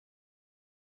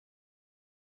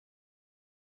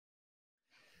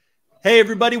Hey,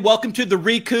 everybody. Welcome to the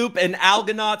ReCoop and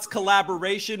Algonauts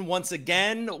collaboration once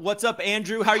again. What's up,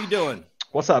 Andrew? How are you doing?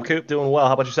 What's up, Coop? Doing well.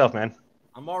 How about yourself, man?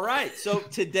 I'm all right. So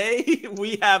today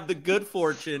we have the good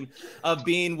fortune of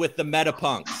being with the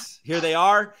Metapunks. Here they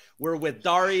are. We're with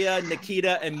Daria,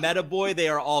 Nikita, and Metaboy. They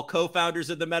are all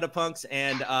co-founders of the Metapunks,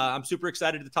 and I'm super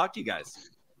excited to talk to you guys.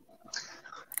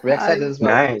 We're excited as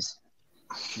well. Nice.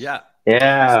 Yeah.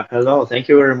 Yeah. Hello. Thank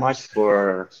you very much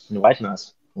for inviting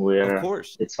us. Of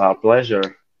course. It's our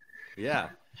pleasure. Yeah.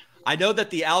 I know that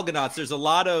the Algonauts, there's a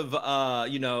lot of,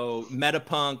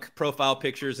 Metapunk profile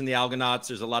pictures in the Algonauts.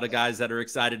 There's a lot of guys that are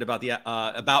excited about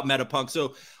about Metapunk.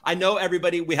 So I know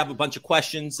everybody, we have a bunch of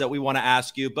questions that we want to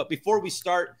ask you. But before we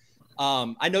start,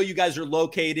 I know you guys are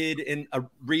located in a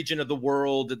region of the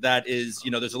world that is,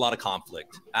 there's a lot of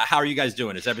conflict. How are you guys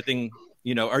doing? Is everything,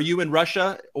 are you in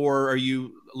Russia or are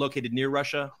you located near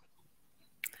Russia?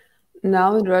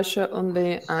 Now in Russia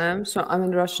only so I'm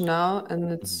in Russia now,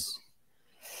 and it's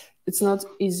not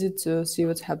easy to see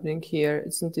what's happening here.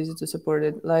 It's not easy to support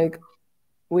it. Like,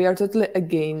 we are totally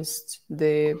against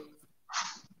their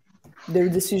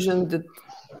decision that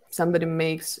somebody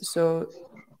makes. So,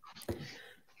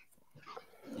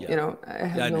 yeah. I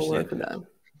have no word for that.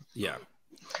 Yeah.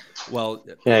 Well,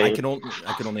 Yeah, I can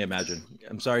only imagine.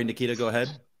 I'm sorry, Nikita, go ahead.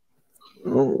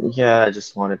 Yeah, I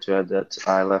just wanted to add that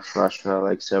I left Russia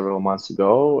like several months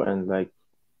ago, and like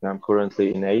I'm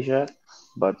currently in Asia,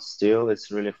 but still it's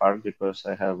really hard because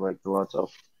I have like a lot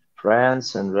of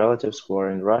friends and relatives who are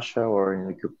in Russia or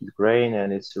in Ukraine,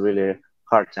 and it's really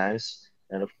hard times.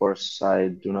 And of course, I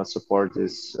do not support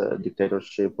this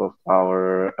dictatorship of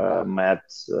our mad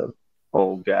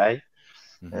old guy,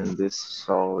 and this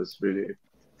so it's really.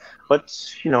 But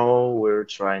we're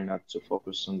trying not to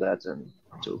focus on that and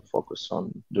to focus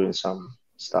on doing some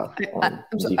stuff.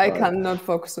 I cannot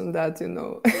focus on that,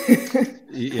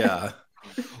 Yeah.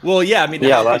 Well, yeah. I mean,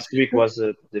 yeah. Last week was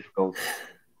difficult.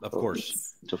 Of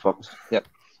course. To focus. Yep.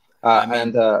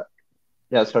 And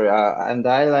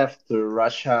I left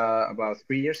Russia about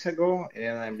 3 years ago,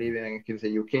 and I'm living in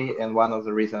the UK. And one of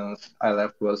the reasons I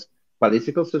left was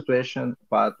political situation,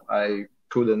 but I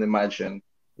couldn't imagine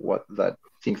what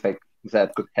things like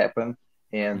that could happen.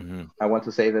 And I want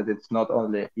to say that it's not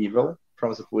only evil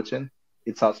from the Putin,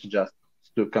 it's also just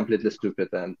completely stupid,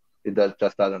 and it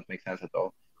just doesn't make sense at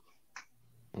all.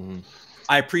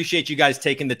 I appreciate you guys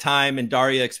taking the time, and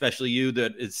Daria, especially you,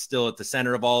 that is still at the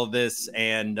center of all of this.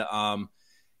 And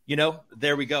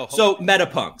there we go. So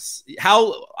Metapunks,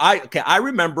 I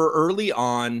remember early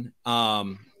on,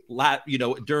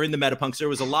 during the Metapunks, there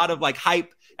was a lot of like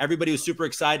hype. Everybody was super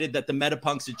excited that the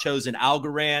Metapunks had chosen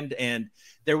Algorand, and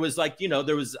there was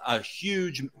there was a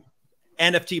huge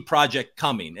NFT project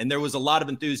coming, and there was a lot of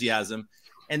enthusiasm.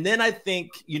 And then I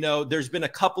think, there's been a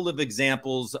couple of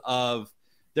examples of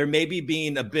there maybe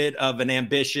being a bit of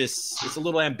it's a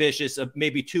little ambitious,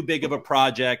 maybe too big of a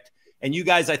project. And you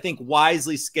guys, I think,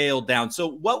 wisely scaled down. So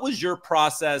what was your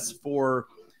process for,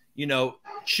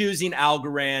 choosing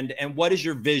Algorand, and what is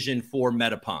your vision for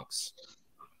Metapunks?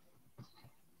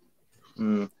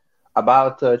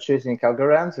 About choosing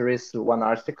Algorand, there is one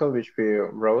article which we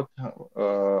wrote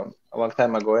a long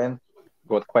time ago and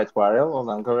got quite viral on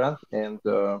Algorand, and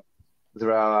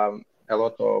there are a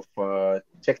lot of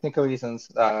technical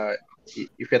reasons.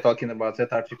 If you're talking about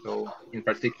that article in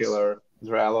particular,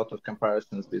 there are a lot of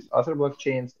comparisons with other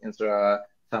blockchains, and there are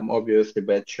some obviously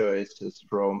bad choices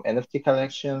from NFT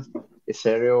collections.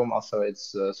 Ethereum also,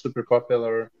 it's super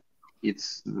popular.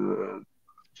 It's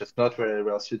just not very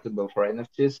well suitable for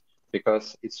NFTs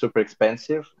because it's super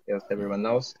expensive, as everyone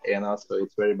knows, and also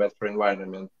it's very bad for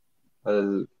environment.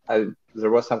 There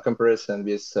was some comparison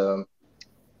with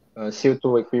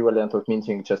CO2 equivalent of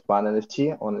minting just one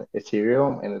NFT on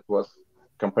Ethereum, and it was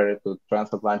compared to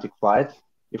transatlantic flight,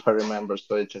 if I remember.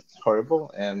 So it's just horrible.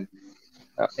 And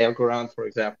Algorand, for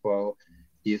example,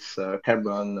 is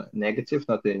carbon negative,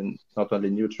 not only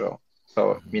neutral.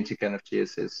 So minting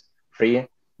NFTs is free,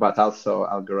 but also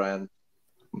Algorand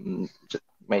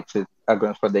makes it,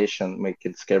 Algorand Foundation make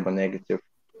it carbon negative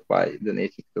by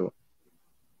donating to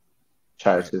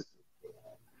charities.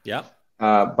 Yeah.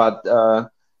 But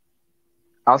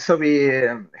also we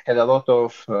had a lot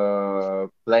of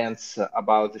plans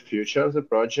about the future of the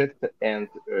project, and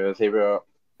they were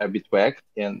a bit vague,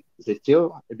 and they're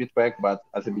still a bit vague, but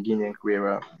at the beginning we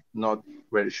were not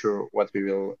very sure what we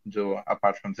will do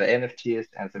apart from the NFTs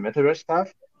and the Metaverse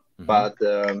stuff. But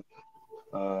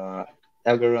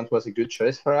Algorand was a good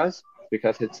choice for us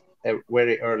because it's a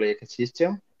very early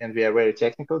ecosystem, and we are a very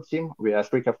technical team. We are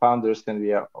 3 co-founders, and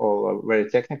we are all very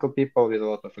technical people with a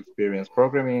lot of experience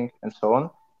programming and so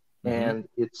on. and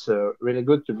it's really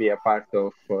good to be a part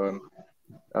of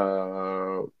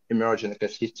emerging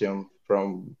ecosystem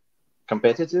from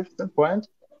competitive standpoint,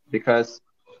 because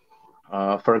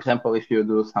for example, if you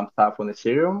do some stuff on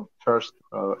Ethereum, first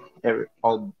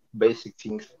all basic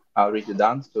things are already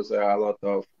done, so there are a lot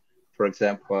of, for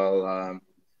example,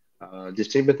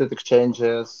 distributed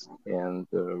exchanges and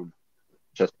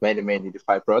just many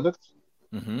DeFi products.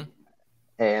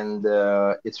 And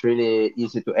it's really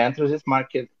easy to enter this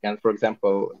market. And for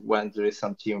example, when there is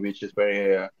some team which is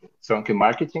very strong in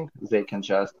marketing, they can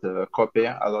just copy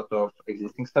a lot of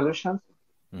existing solutions.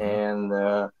 And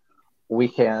we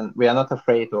are not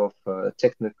afraid of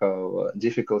technical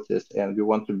difficulties, and we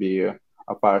want to be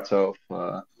a part of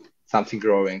something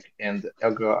growing. And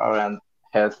Algorand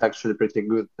has actually pretty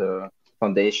good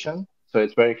foundation, so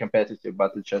it's very competitive,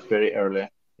 but it's just very early,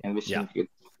 and we think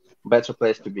it's a better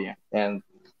place to be, and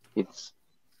it's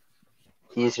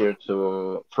easier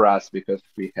for us because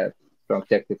we have strong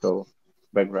technical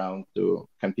background to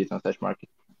compete on such market.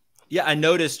 Yeah, I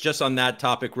noticed just on that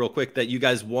topic real quick that you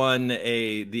guys won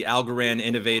the Algorand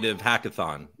Innovative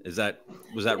Hackathon. Was that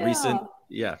recent?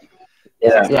 Yeah.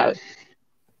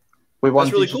 We won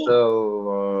really digital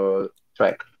cool.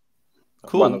 Track.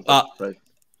 Cool.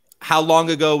 How long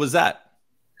ago was that?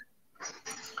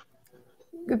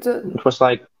 It was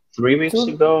like 3 weeks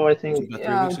ago, I think.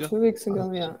 Yeah, 2 weeks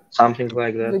ago. Yeah. Something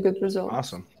like that. Really good result.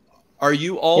 Awesome. Are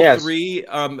you all three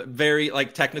very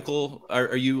like technical?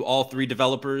 Are you all three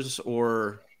developers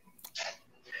or?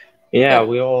 Yeah,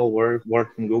 we all work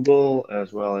in Google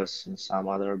as well as in some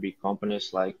other big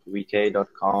companies like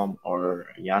VK.com or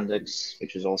Yandex,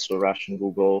 which is also Russian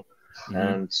Google,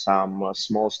 and some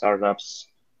small startups.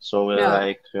 So we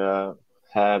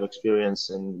have experience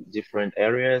in different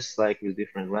areas, like with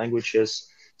different languages.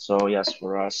 So yes,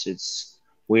 for us,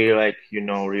 we're like,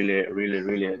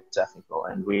 really technical,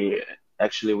 and we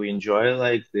enjoy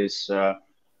like this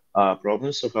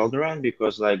problems of Algorand,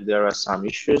 because like there are some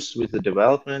issues with the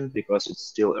development because it's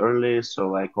still early. So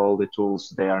like all the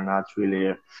tools, they are not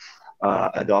really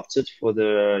adopted for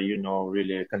the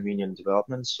really convenient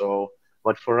development. So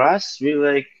but for us, we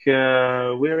like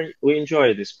we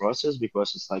enjoy this process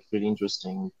because it's like really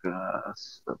interesting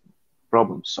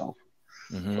problem to solve.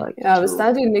 Like we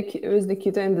studied with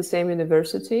Nikita in the same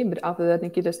university, but after that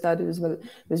Nikita studied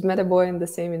with Metaboy in the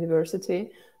same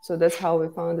university, so that's how we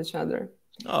found each other.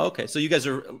 Oh, okay. So you guys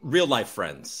are real life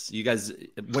friends. You guys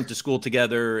went to school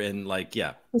together and like,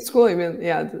 school, I mean,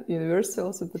 the university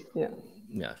also, but cool.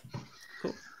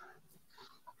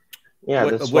 Yeah,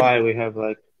 that's why we have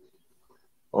like.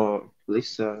 Oh,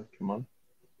 Lisa, come on.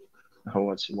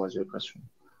 What's your question?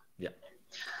 Yeah,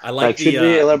 I like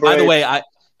the. By the way,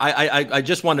 I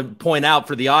just want to point out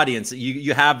for the audience,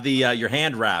 you have the your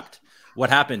hand wrapped. What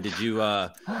happened? Did you?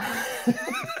 At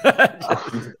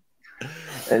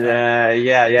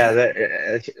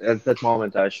that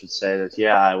moment, I should say that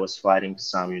I was fighting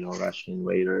some Russian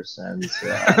invaders and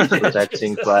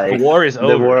protecting like the war is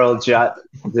over.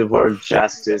 The world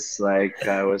justice. Like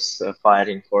I was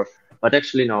fighting for. But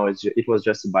actually, no, it was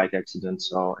just a bike accident.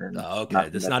 So okay,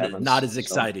 that's not as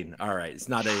exciting. All right, it's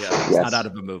not it's not out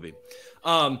of a movie.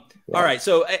 All right,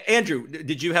 so Andrew,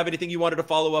 did you have anything you wanted to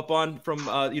follow up on from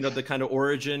the kind of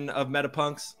origin of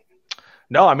Metapunks?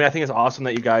 No, I mean, I think it's awesome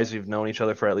that you guys have known each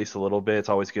other for at least a little bit. It's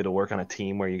always good to work on a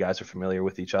team where you guys are familiar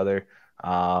with each other.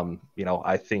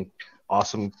 I think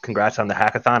awesome. Congrats on the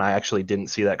hackathon. I actually didn't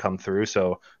see that come through,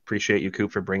 so appreciate you,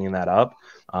 Coop, for bringing that up.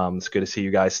 It's good to see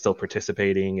you guys still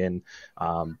participating in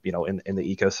the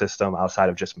ecosystem outside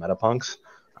of just Metapunks.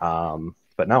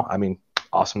 But no, I mean,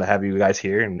 awesome to have you guys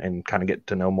here and kind of get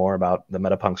to know more about the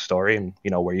Metapunk story and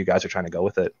where you guys are trying to go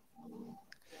with it.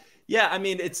 Yeah, I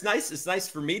mean, it's nice. It's nice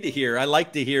for me to hear. I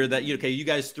like to hear that you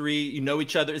guys three, know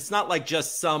each other. It's not like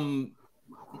just some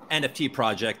NFT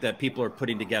project that people are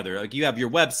putting together. Like you have your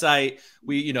website.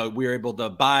 We're able to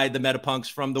buy the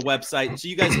Metapunks from the website. So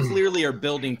you guys clearly are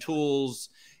building tools,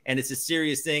 and it's a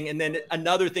serious thing. And then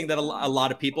another thing that a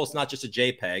lot of people, it's not just a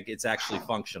JPEG, it's actually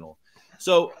functional.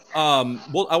 So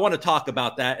I want to talk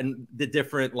about that and the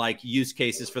different like use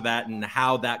cases for that and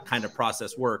how that kind of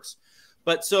process works.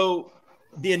 But so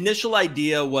the initial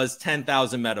idea was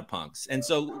 10,000 Metapunks. And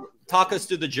so talk us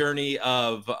through the journey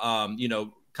of,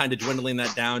 kind of dwindling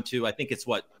that down to, I think it's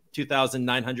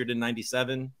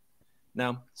 2,997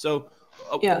 now. So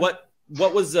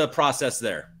what was the process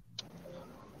there?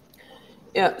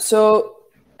 Yeah, so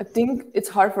I think it's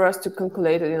hard for us to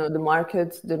calculate, the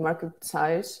market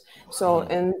size. So,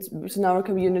 and within our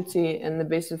community and the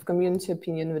basis of community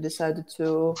opinion, we decided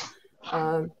to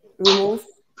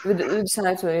we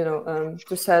decided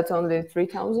to set only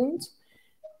 3,000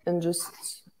 and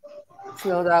just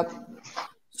filled up.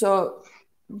 So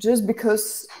just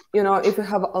because, you know, if you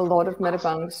have a lot of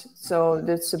Metapunks, so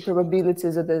there's a probability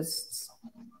that there's,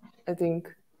 I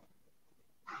think,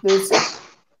 there's,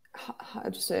 how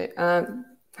to say, I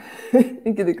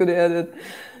could add it.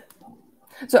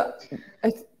 So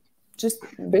just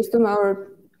based on our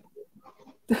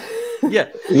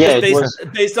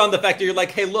based on the fact that you're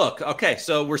like, hey, look, okay,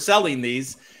 so we're selling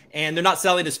these and they're not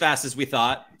selling as fast as we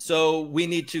thought, so we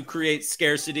need to create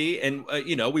scarcity, and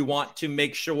you know, we want to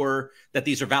make sure that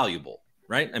these are valuable,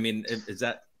 right? I mean, is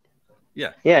that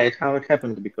it's how it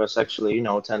happened, because actually, you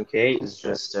know, 10K is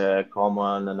just a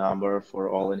common number for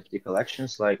all NFT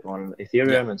collections, like on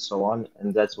Ethereum and so on,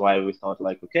 and that's why we thought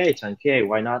like, okay, 10K,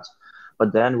 why not?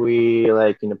 But then we,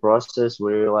 like, in the process,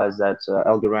 we realized that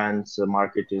Algorand's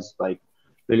market is like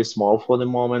really small for the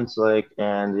moment, like,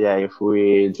 and yeah, if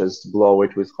we just blow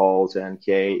it with whole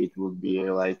 10K, it would be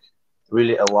like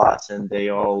really a lot, and they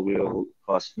all will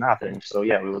cost nothing. So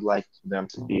yeah, we would like them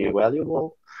to be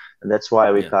valuable, and that's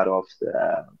why we cut off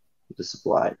the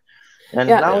supply. And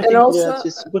now I think also,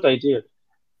 it's a good idea.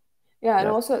 Yeah, and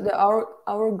also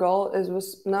our goal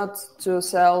was not to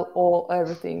sell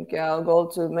everything. Yeah, our goal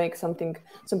to make some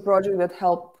project that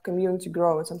help community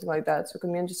grow and something like that. So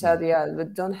community said, we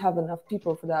don't have enough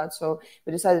people for that, so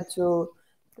we decided to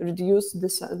reduce the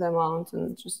amount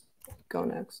and just go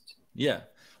next. Yeah.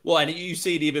 Well, and you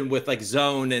see it even with like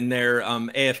Zone and their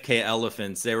AFK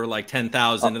elephants. They were like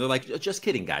 10,000, and they're like, just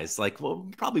kidding, guys. Like, well,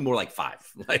 probably more like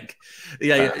 5. Like,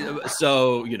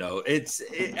 so you know,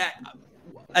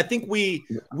 I think we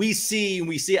see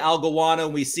Algowano,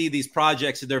 and we see these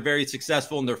projects, and they're very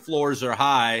successful and their floors are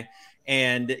high.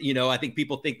 And, you know, I think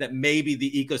people think that maybe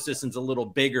the ecosystem's a little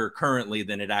bigger currently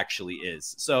than it actually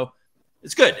is. So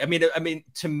it's good. I mean,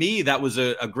 to me, that was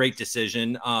a great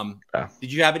decision.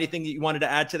 Did you have anything that you wanted to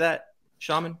add to that,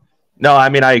 Shaman? No, I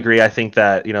mean, I agree. I think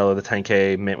that, you know, the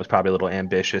 10K mint was probably a little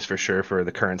ambitious for sure for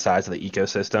the current size of the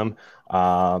ecosystem.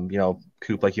 You know,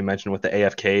 Coop, like you mentioned with the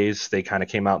AFKs, they kind of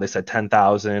came out, they said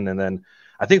 10,000. And then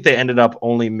I think they ended up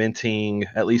only minting,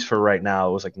 at least for right now,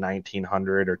 it was like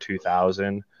 1,900 or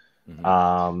 2,000.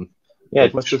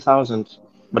 It was 2,000.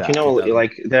 But you know,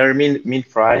 like their mint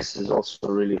price is also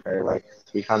really high, like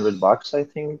 $300, I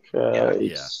think.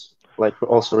 It's like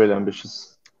also really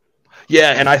ambitious.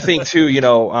 Yeah, and I think too, you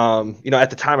know, at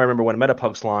the time, I remember when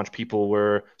Metapunks launched,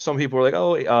 some people were like,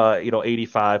 oh, you know,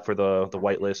 85 for the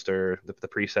whitelist or the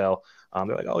pre-sale.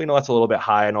 They're like, oh, you know, that's a little bit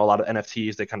high. I know a lot of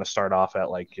NFTs, they kind of start off at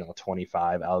like, you know,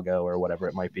 25 algo or whatever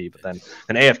it might be. But then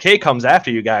AFK comes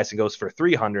after you guys and goes for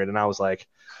 300, and I was like,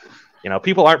 you know,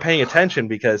 people aren't paying attention,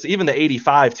 because even the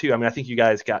 85 too. I mean, I think you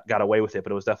guys got away with it,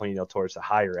 but it was definitely, you know, towards the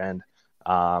higher end.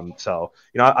 So,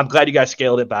 you know, I'm glad you guys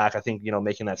scaled it back. I think, you know,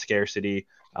 making that scarcity.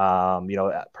 You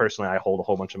know, personally, I hold a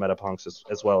whole bunch of Metapunks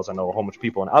as well as I know a whole bunch of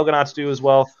people in Algonauts do as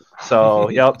well. So,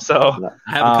 yep. So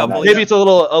maybe it's a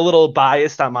little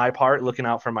biased on my part, looking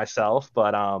out for myself,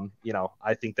 but you know,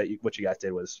 I think that what you guys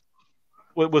did was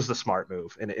the smart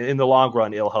move, and in the long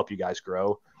run, it'll help you guys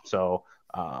grow. So,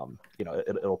 you know,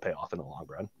 it'll pay off in the long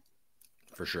run,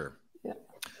 for sure. Yeah.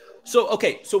 So,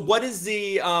 okay. So what is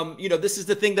the, you know, this is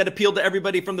the thing that appealed to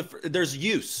everybody from there's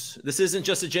use. This isn't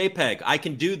just a JPEG. I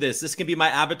can do this. This can be my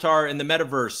avatar in the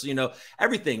metaverse, you know,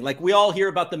 everything. Like, we all hear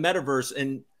about the metaverse,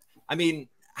 and I mean,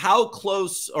 how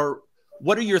close, or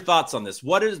what are your thoughts on this?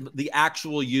 What is the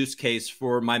actual use case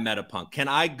for my Metapunk? Can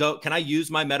I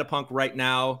use my Metapunk right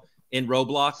now in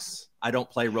Roblox? I don't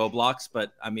play Roblox,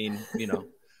 but I mean, you know.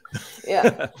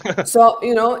 Yeah. So,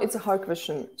 you know, it's a hard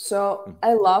question. So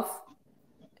I love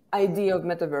idea of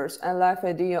metaverse. I love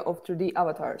idea of 3D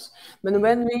avatars. But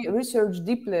when we research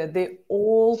deeply the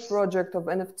old project of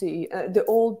NFT, the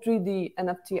old 3D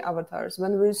NFT avatars,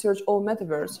 when we research all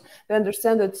metaverse, we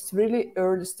understand that it's really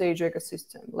early stage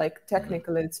ecosystem. Like,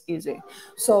 technically it's easy.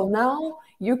 So now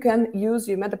you can use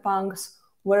your Metapunks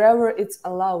wherever it's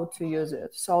allowed to use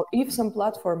it. So if some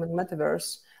platform in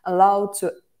metaverse allowed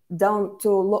to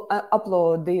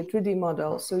upload the 3D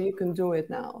model, so you can do it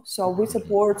now. So we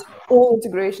support all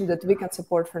integration that we can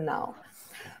support for now.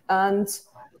 And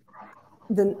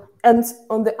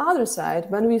on the other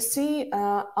side, when we see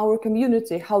our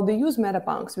community, how they use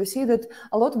Metapunks, we see that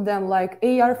a lot of them like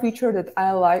AR feature that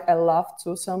I love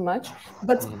too so much,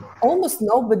 but almost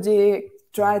nobody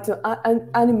try to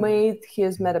animate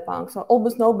his Metapunks. So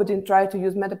almost nobody try to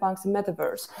use Metapunks in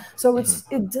Metaverse. So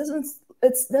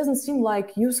it doesn't seem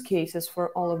like use cases for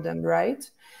all of them, right?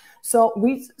 So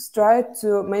we try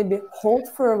to maybe hold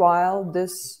for a while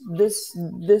this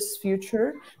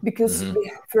future, because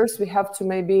first we have to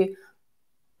maybe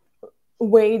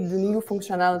weigh the new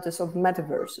functionalities of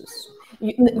metaverses.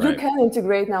 You can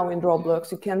integrate now in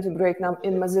Roblox. You can integrate now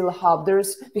in Mozilla Hub.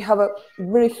 We have a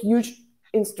very huge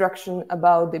instruction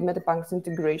about the Metapunks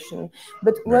integration.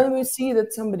 But when we see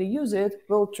that somebody use it,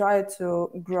 we'll try to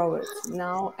grow it.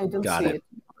 Now I don't see it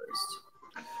first.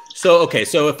 So okay,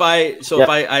 so if I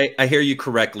hear you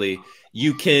correctly,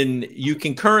 you could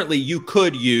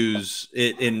use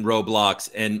it in Roblox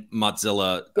and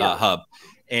Mozilla Hub,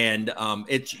 and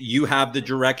you have the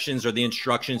directions or the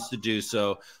instructions to do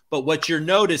so. But what you're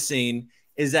noticing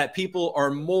is that people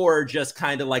are more just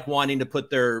kind of like wanting to put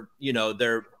their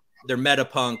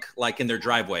Metapunk like in their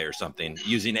driveway or something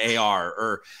using AR,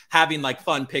 or having like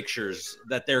fun pictures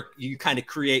that you kind of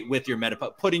create with your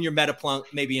Metapunk, putting your Metapunk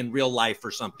maybe in real life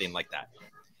or something like that.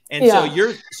 And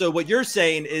so what you're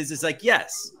saying is like,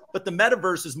 yes, but the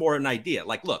metaverse is more an idea.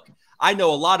 Like, look, I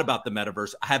know a lot about the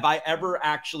metaverse. Have I ever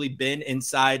actually been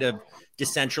inside of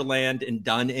Decentraland and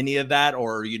done any of that,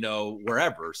 or,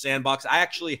 wherever, Sandbox? I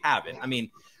actually haven't. I mean,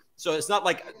 so it's not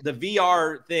like the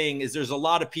VR thing is, there's a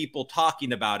lot of people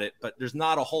talking about it, but there's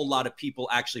not a whole lot of people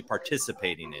actually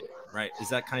participating in it, right? Is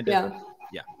that kind of,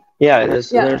 Yeah,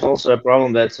 there's also a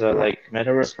problem that like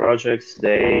metaverse projects,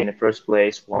 they in the first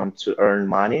place want to earn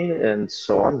money and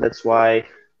so on. That's why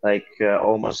like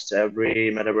almost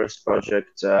every metaverse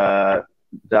project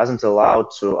doesn't allow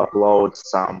to upload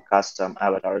some custom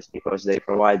avatars, because they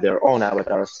provide their own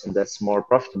avatars, and that's more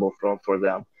profitable for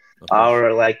them.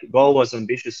 Our goal was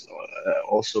ambitious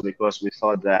also because we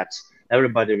thought that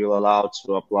everybody will allow to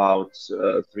upload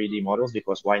 3D models,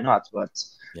 because why not? But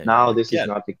now this is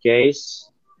not the case.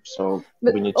 So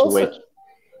we need to wait.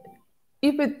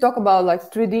 If we talk about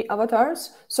like 3D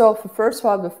avatars, so for first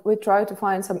one, we try to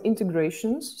find some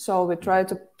integrations. So we try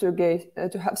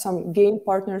to have some game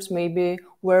partners maybe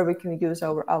where we can use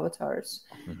our avatars.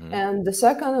 And the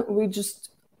second, we just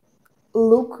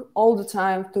look all the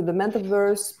time to the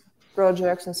metaverse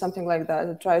projects and something like that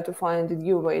and try to find the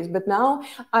new ways. But now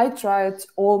I tried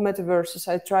all metaverses.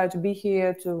 I try to be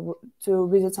here to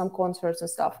visit some concerts and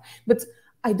stuff. But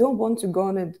I don't want to go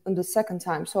on it on the second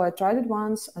time. So I tried it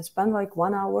once. I spent like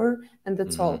 1 hour, and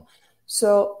that's all.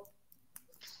 So,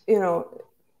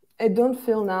 I don't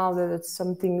feel now that it's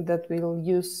something that we'll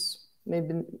use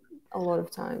maybe a lot of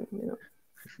time.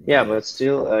 Yeah, but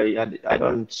still, I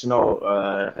don't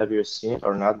know. Have you seen it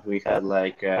or not? We had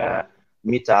like a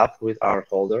meetup with our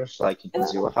holders, like in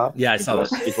Mozilla Hub. Yeah, I saw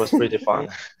that. It was pretty fun.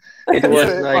 It was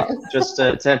like just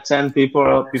 10 people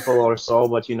or so,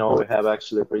 but we have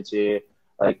actually pretty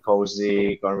like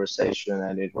cozy conversation,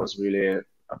 and it was really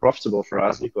profitable for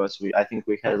us, because I think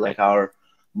we had like our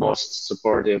most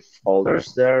supportive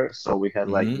holders there, so we had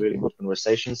like really good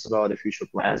conversations about the future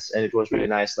plans, and it was really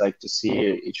nice like to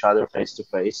see each other face to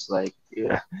face, like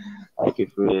like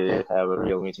if we have a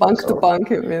real meeting. Punk to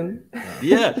punk, I mean.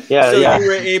 Yeah. You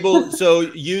were able. So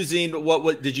using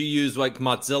what did you use, like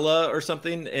Mozilla or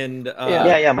something? And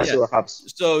Mozilla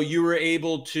Hubs. So you were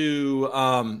able to.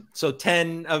 So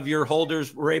 10 of your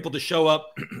holders were able to show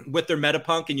up with their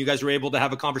Metapunk, and you guys were able to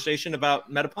have a conversation about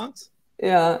Metapunks.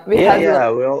 Yeah, we had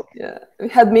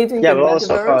meetings. Yeah, we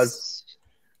also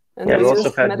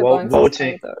had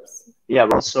voting. Yeah,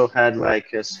 we also had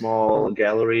like a small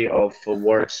gallery of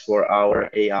works for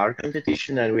our AR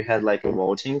competition, and we had like a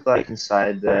voting like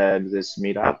inside this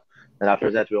meetup. And after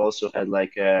that, we also had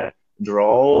like a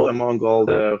draw among all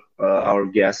the our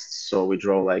guests. So we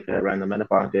draw like a random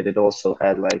Metapunk. It also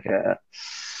had like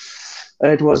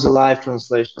it was a live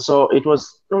translation, so it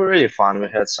was really fun. We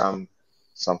had some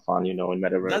fun, in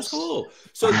Metaverse. That's cool.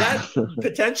 So that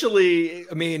potentially,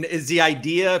 I mean, is the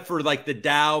idea for like the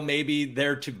DAO maybe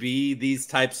there to be these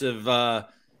types of,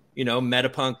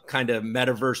 Metapunk kind of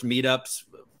Metaverse meetups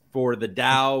for the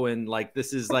DAO? And like,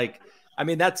 this is like, I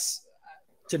mean,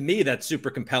 to me, that's super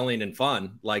compelling and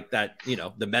fun. Like that,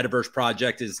 the Metaverse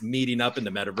project is meeting up in the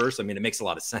Metaverse. I mean, it makes a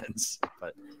lot of sense.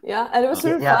 But yeah, and it was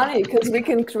really funny because we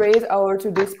can create our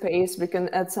 2D space. We can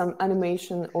add some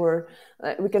animation, or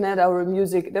we can add our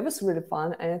music. That was really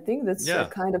fun, and I think that's a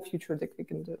kind of future that we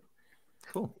can do.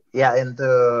 Cool. Yeah, and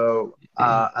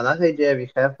another idea we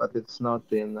have, but it's not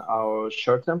in our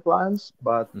short-term plans,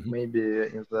 but maybe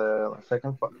in the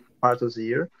second part of the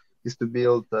year, is to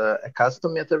build a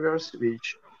custom metaverse,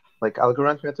 which, like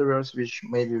Algorand Metaverse, which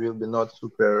maybe will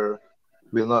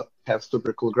not have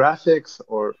super cool graphics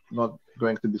or not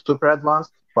going to be super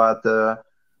advanced, but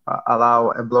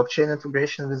allow a blockchain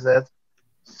integration with that.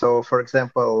 So, for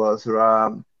example,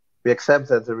 we accept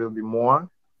that there will be more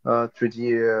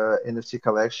 3D NFT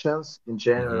collections in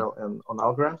general and on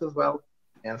Algorand as well.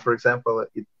 And for example,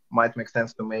 it might make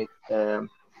sense to make a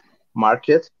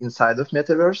market inside of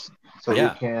Metaverse, so you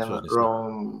can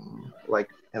roam like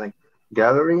in a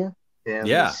gallery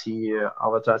and see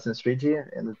avatars in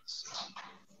 3D, and it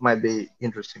might be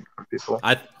interesting for people.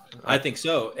 I think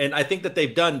so, and I think that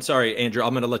they've done. Sorry, Andrew,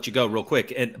 I'm going to let you go real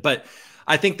quick, but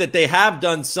I think that they have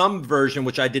done some version,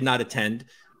 which I did not attend,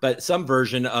 but some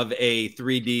version of a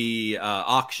 3D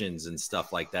auctions and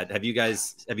stuff like that. Have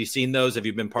you seen those? Have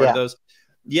you been part of those?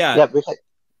 Yeah.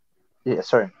 Yeah.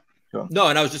 Sorry. No,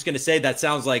 and I was just going to say that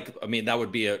sounds like, I mean, that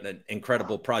would be an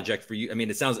incredible project for you. I mean,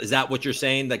 it sounds, is that what you're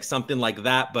saying? Like something like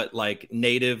that, but like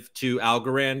native to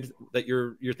Algorand that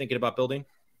you're thinking about building?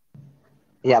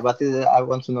 Yeah, but I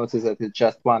want to notice that it's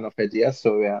just one of ideas,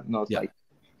 so we are not like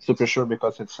super sure,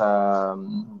 because it's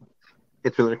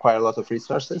it will require a lot of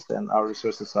resources, and our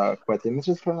resources are quite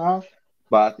limited for now.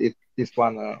 But it is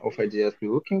one of ideas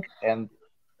we're looking. And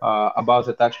about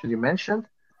that, actually, you mentioned,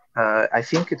 I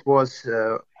think it was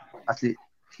at least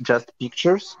just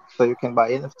pictures, so you can buy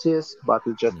NFTs, but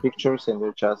it's just pictures, and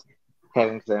you're just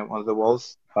having them on the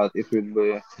walls. But it will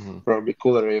be probably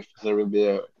cooler if there will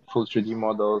be full 3D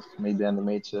models, maybe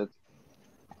animated.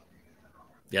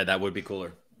 Yeah, that would be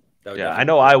cooler. Yeah, I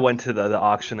know I went to the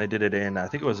auction. They did it in, I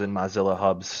think it was in Mozilla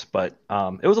Hubs, but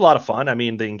it was a lot of fun. I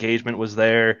mean, the engagement was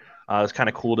there. It was kind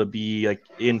of cool to be like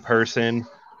in person,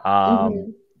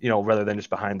 you know, rather than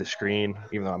just behind the screen,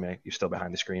 even though, I mean, you're still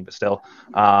behind the screen, but still,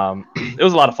 it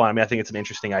was a lot of fun. I mean, I think it's an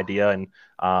interesting idea. And,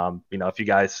 you know, if you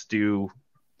guys do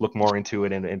look more into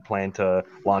it and plan to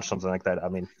launch something like that, I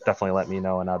mean, definitely let me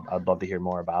know, and I'd love to hear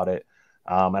more about it.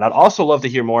 And I'd also love to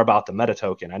hear more about the meta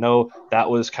token. I know that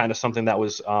was kind of something that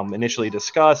was initially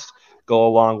discussed, go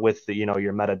along with the, you know,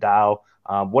 your meta DAO.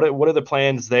 What are the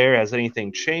plans there? Has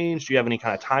anything changed? Do you have any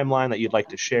kind of timeline that you'd like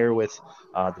to share with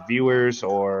the viewers,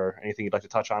 or anything you'd like to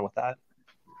touch on with that?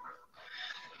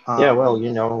 Yeah, well,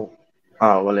 you know,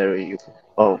 Valery, you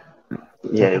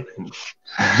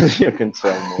you can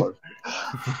tell more.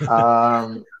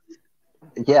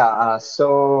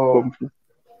 So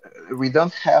we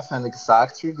don't have an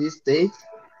exact release date,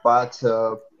 but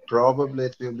probably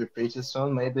it will be pretty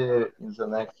soon, maybe in the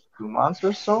next 2 months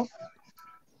or so.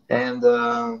 And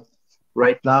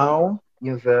right now,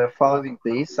 in the following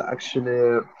days,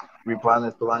 actually, we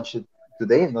planned to launch it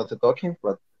today, not the token,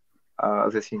 but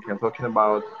the thing I'm talking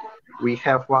about. We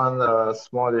have one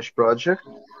smallish project.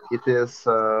 It is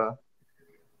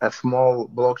a small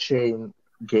blockchain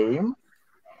game,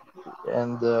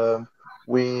 and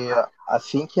we are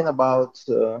thinking about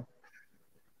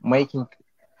making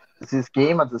this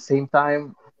game at the same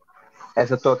time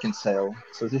as a token sale.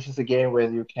 So this is a game where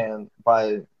you can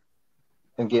buy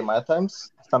in-game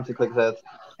items, something like that,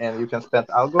 and you can spend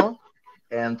algo.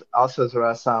 And also there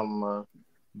are some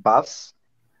buffs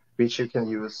which you can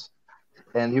use,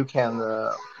 and you can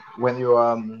when you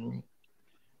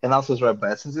and also there are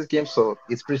bets in this game, so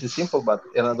it's pretty simple. But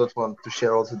and I don't want to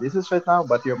share all the details right now.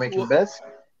 But you're making bets.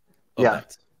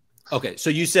 Bets. Okay, so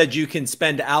you said you can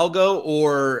spend algo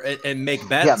and make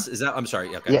bets. Is that? I'm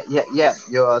sorry. Okay. Yeah.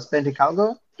 You're spending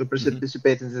algo to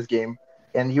participate in this game,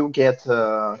 and you get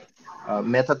a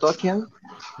meta token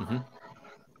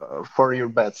for your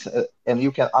bets, and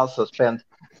you can also spend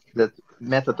that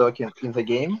meta token in the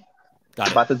game.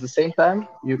 But at the same time,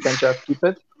 you can just keep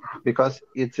it, because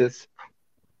it is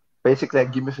basically a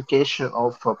gamification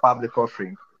of a public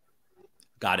offering.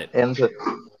 Got it. And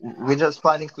we're just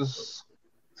planning to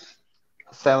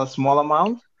sell a small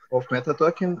amount of meta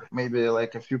token, maybe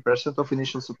like a few % of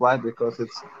initial supply, because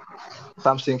it's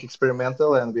something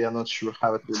experimental and we are not sure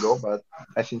how it will go, but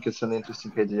I think it's an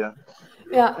interesting idea.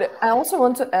 Yeah, I also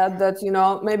want to add that, you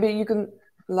know, maybe you can,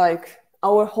 like,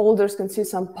 our holders can see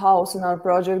some pause in our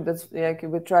project. That's like,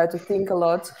 we try to think a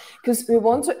lot, because we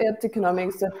want to add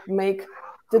economics that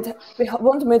we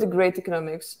want to make great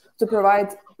economics to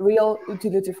provide real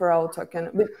utility for our token.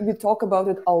 We talk about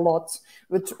it a lot.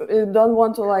 We don't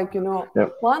want to, like, you know,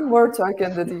 one more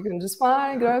token that you can just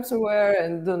find, grab somewhere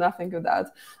and do nothing with that.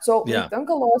 So we think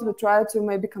a lot. We try to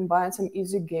maybe combine some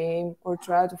easy game, or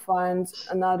try to find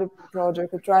another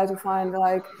project, or try to find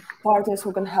like partners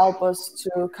who can help us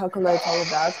to calculate all of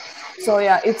that. So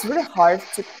yeah, it's really hard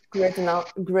to create a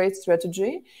great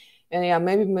strategy. And yeah,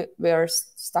 maybe we are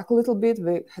stuck a little bit.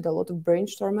 We had a lot of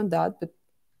brainstorm on that, but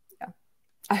yeah,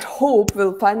 I hope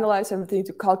we'll finalize everything,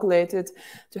 to calculate it,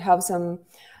 to have some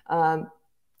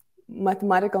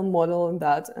mathematical model on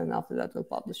that, and after that we'll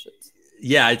publish it.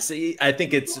 Yeah, I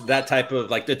think it's that type of,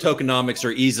 like, the tokenomics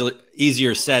are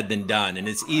easier said than done, and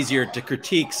it's easier to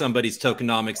critique somebody's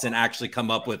tokenomics and actually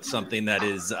come up with something that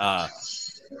is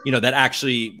you know, that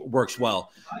actually works well.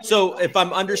 So if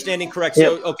I'm understanding correct,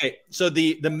 so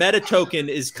the meta token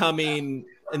is coming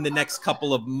in the next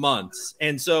couple of months.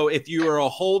 And so if you are a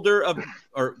holder of,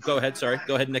 or go ahead,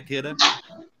 Nikita.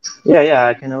 Yeah,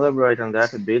 I can elaborate on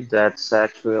that a bit. That's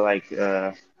actually like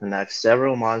the next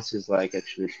several months is like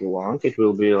actually too long. It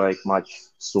will be like much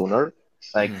sooner.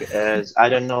 Like as I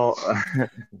don't know,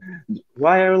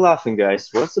 why are you laughing, guys?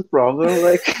 What's the problem?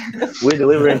 Like we're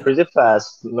delivering pretty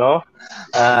fast, no?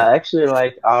 Actually,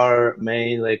 like our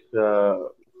main like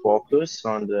focus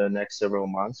on the next several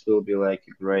months will be like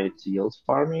great yield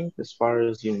farming, as far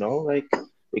as you know, like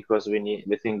because we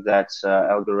think that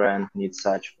Algorand needs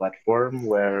such platform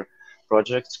where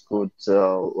projects could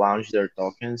launch their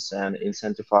tokens and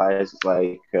incentivize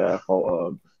like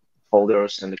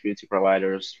holders and liquidity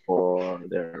providers for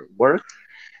their work.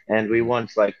 And we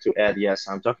want like to add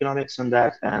some tokenomics on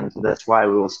that, and that's why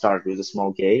we will start with a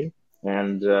small game.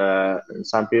 And in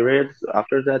some period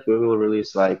after that, we will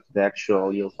release like the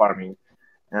actual yield farming.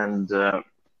 And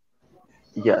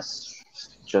yes,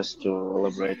 just to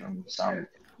elaborate on some.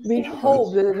 We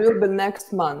hope that it will be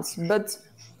next month, but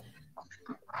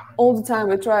all the time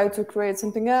we try to create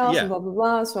something else, blah blah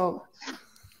blah. So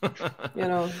you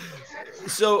know.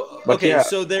 So okay,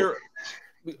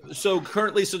 so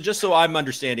currently, so just so I'm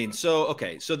understanding, so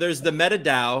there's the Meta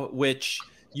DAO, which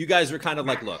you guys are kind of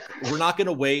like, look, we're not going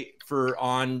to wait for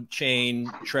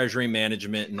on-chain treasury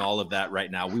management and all of that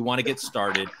right now. We want to get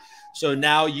started. So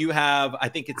now you have, I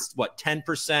think it's what,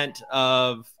 10%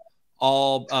 of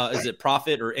all, is it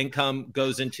profit or income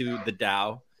goes into the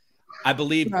DAO? I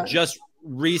believe just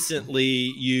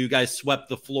recently you guys swept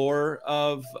the floor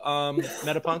of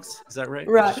Metapunks. Is that right?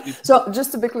 Right. So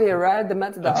just to be clear, right, the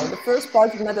MetaDAO, the first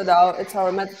part of MetaDAO, it's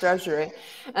our Meta Treasury.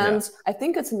 And I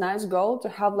think it's a nice goal to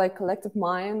have like collective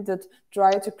mind that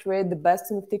try to create the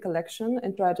best NFT collection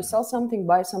and try to sell something,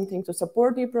 buy something to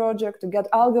support the project, to get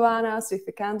Algonauts if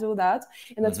we can do that.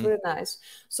 And that's really nice.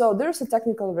 So there's a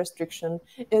technical restriction.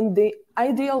 In the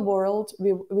ideal world,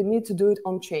 we need to do it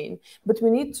on chain, but we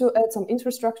need to add some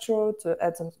infrastructure, to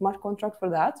add some smart contract for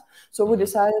that. So we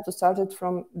decided to start it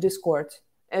from Discord.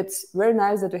 It's very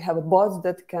nice that we have a bot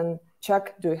that can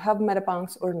check, do we have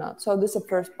Metapunks or not? So this is the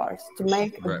first part, to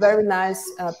make a very nice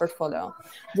portfolio.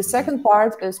 The second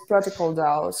part is protocol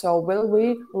DAO. So will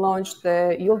we launch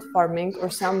the yield farming or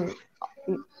some,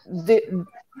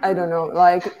 I don't know,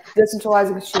 like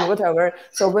decentralized machine, whatever.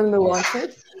 So when we launch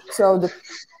it, so the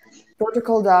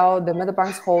protocol DAO, the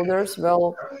Metapunks holders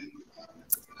will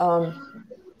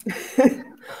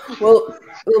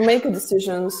will make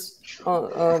decisions.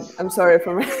 I'm sorry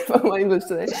for my English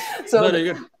today. So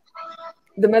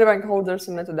the MetaBank holders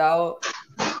in MetaDAO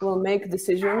will make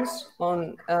decisions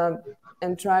on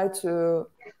and try to.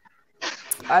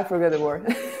 I forget the word.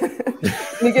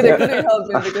 Nikita, could you help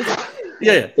me?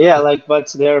 Because like,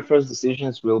 but their first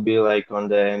decisions will be like on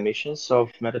the emissions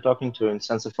of Meta token to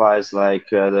incentivize like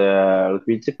the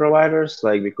liquidity providers,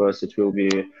 like because it will be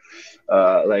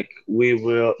like we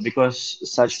will, because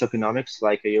such tokenomics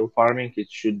like a yield farming, it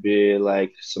should be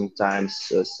like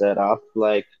sometimes set up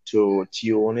like to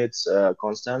tune its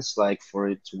constants, like for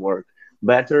it to work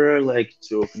better, like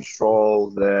to control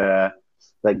the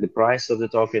price of the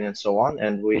token and so on.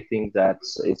 And we think that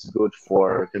it's good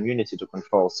for community to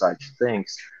control such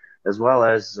things, as well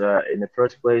as in the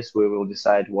first place, we will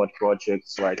decide what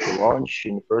projects like to launch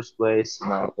in the first place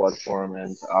in our platform,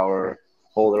 and our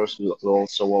holders will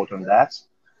also vote on that.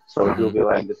 So it will be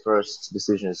like the first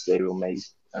decisions they will make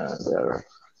there.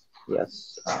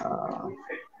 Yes.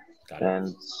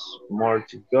 And more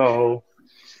to go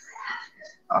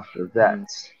after that.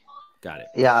 Got it.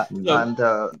 Yeah, and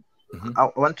I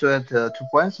want to add 2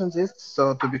 points on this.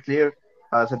 So to be clear,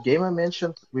 the game I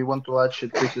mentioned, we want to launch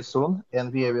it pretty soon,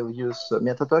 and we will use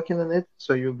Meta token in it.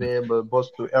 So you'll be able both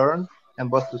to earn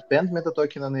and both to spend Meta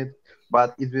token on it,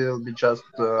 but it will be just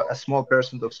a small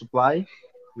percent of supply,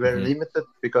 very limited,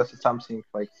 because it's something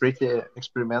like pretty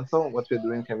experimental what we're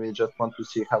doing, and we just want to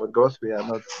see how it goes. We are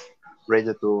not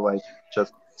ready to like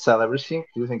just sell everything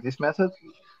using this method,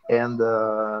 and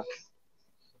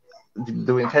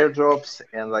doing airdrops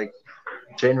and like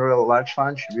general large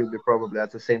launch will be probably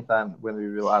at the same time when we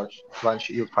will launch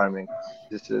yield farming.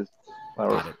 This is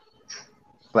our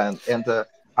plan. And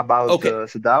about the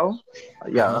DAO,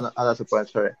 another point.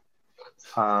 Sorry.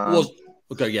 Go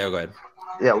ahead.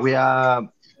 Yeah, we are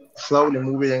slowly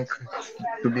moving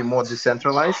to be more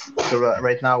decentralized. So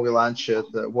right now we launched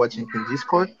voting in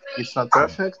Discord. It's not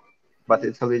perfect, but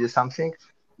it's already something.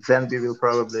 Then we will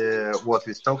probably vote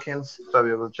with tokens. So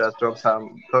we will just drop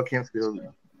some tokens. Will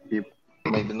be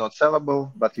maybe not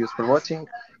sellable, but used for voting.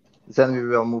 Then we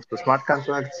will move to smart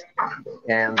contracts,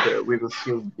 and we will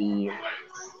still be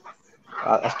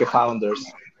as the founders.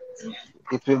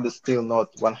 It will be still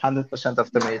not 100%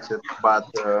 automated, but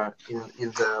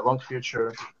in the long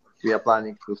future, we are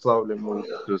planning to slowly move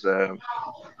to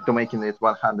making it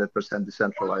 100%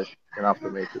 decentralized and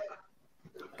automated.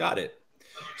 Got it.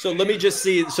 So let me just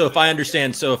see. So if I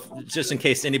understand, just in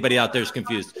case anybody out there is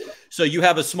confused, so you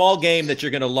have a small game that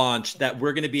you're going to launch that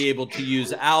we're going to be able to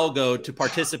use Algo to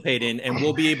participate in, and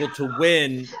we'll be able to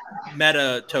win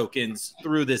meta tokens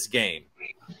through this game.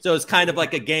 So it's kind of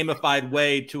like a gamified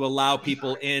way to allow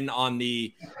people in on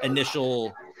the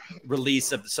initial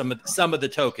release of some of the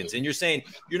tokens. And you're saying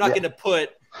you're not going to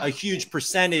put a huge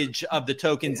percentage of the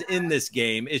tokens in this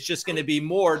game. It's just going to be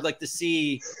more like to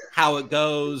see how it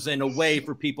goes and a way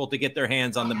for people to get their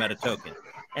hands on the meta token.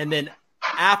 And then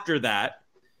after that,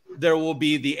 there will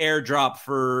be the airdrop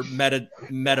for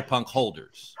Metapunk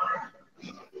holders.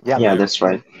 Yeah, that's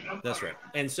right. That's right.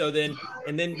 And so then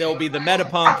there'll be the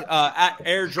Metapunk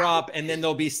airdrop, and then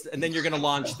you're going to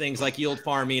launch things like yield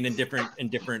farming in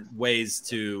different ways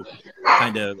to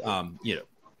kind of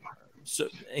so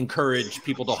encourage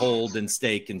people to hold and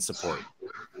stake and support.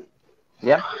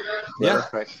 Yeah,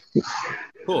 that's right.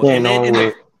 Cool. Yeah,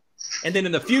 and then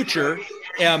in the future,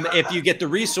 if you get the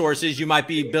resources, you might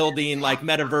be building like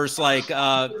metaverse, like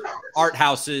art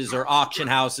houses or auction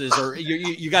houses, or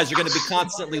you guys are going to be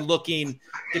constantly looking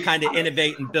to kind of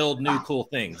innovate and build new cool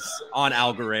things on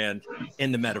Algorand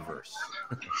in the metaverse.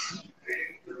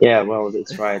 Yeah, well,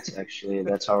 that's right. Actually,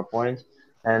 that's our point.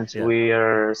 And we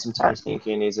are sometimes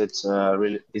thinking, is it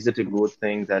a good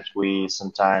thing that we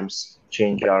sometimes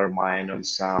change our mind on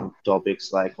some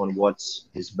topics, like on what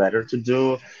is better to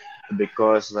do?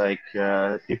 Because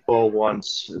people want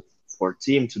for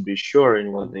team to be sure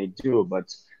in what they do,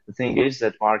 but the thing is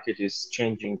that market is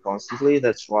changing constantly.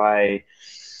 That's why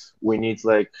we need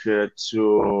to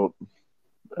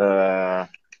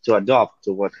adopt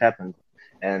to what happened,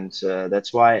 and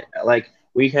that's why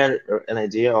we had an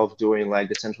idea of doing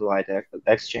the centralized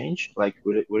exchange.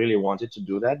 We really wanted to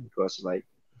do that because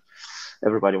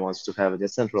everybody wants to have a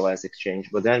decentralized exchange.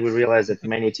 But then we realized that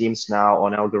many teams now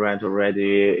on Algorand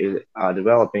already are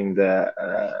developing the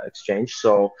exchange.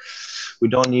 So we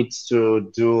don't need to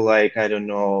do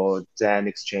 10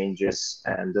 exchanges.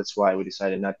 And that's why we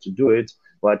decided not to do it.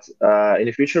 But in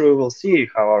the future, we will see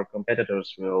how our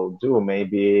competitors will do.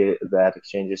 Maybe that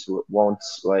exchanges won't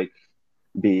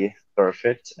be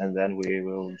perfect, and then we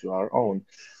will do our own.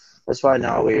 That's why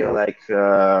now we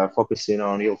are focusing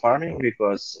on yield farming,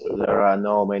 because there are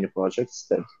no many projects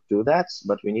that do that,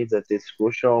 but we need that. It's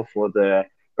crucial for the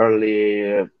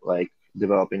early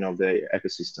developing of the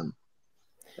ecosystem.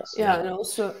 Yeah, and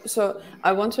also, so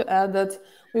I want to add that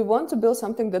we want to build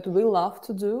something that we love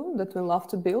to do, that we love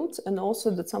to build, and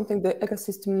also that's something the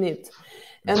ecosystem needs.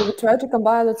 And we try to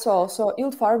combine it all. So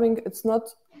yield farming, it's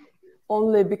not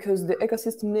only because the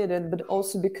ecosystem needed, but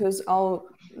also because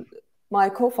my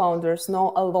co-founders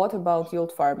know a lot about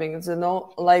yield farming. They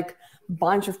know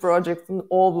bunch of projects in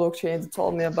all blockchains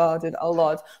told me about it a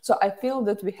lot. So I feel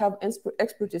that we have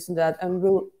expertise in that, and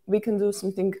we can do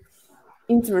something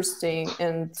interesting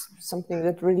and something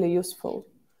that really useful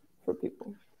for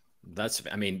people.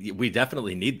 We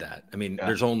definitely need that.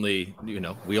 There's only,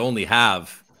 we only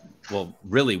have, well,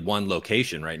 really one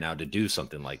location right now to do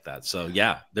something like that. So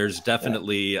yeah, there's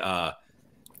definitely,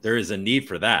 there is a need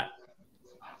for that.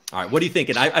 All right, what are you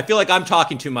thinking? I feel like I'm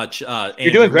talking too much. Andrew.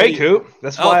 You're doing great, Coop.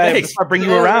 That's why I bring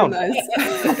you around. Nice.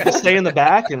 Gotta stay in the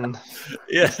back and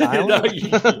you're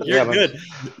good.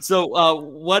 So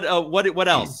what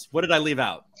else? What did I leave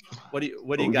out? What do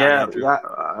you got?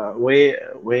 We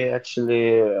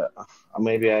actually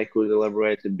maybe I could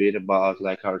elaborate a bit about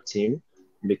our team,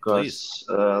 because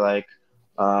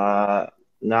now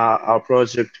our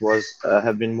project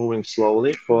have been moving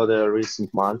slowly for the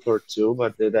recent month or two,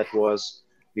 but that was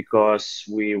because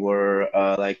we were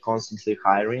constantly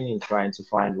hiring and trying to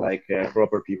find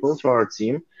proper people to our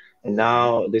team. And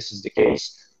now this is the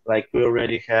case. We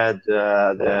already had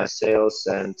the sales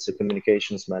and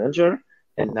communications manager,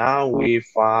 and now we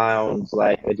found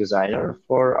a designer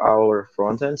for our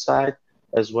front end side,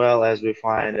 as well as we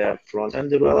find a front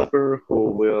end developer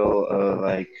who will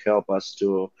help us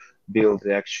to build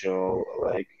the actual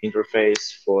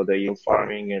interface for the yield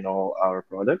farming and all our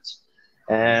products.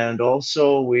 And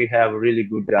also we have a really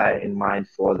good guy in mind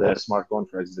for the smart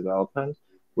contracts development,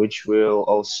 which will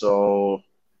also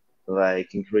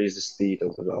increase the speed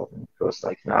of development, because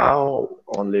now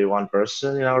only one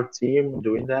person in our team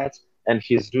doing that, and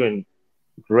he's doing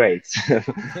great.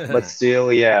 But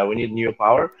still, yeah, we need new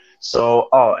power. So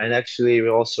and actually we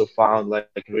also found a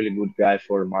really good guy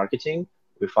for marketing.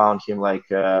 We found him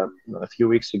a few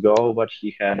weeks ago, but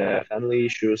he had family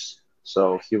issues,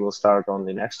 so he will start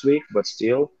only next week. But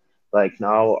still, like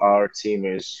now our team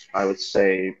is, I would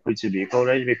say, pretty big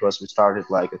already, because we started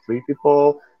like at 3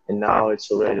 people, and now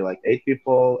it's already like 8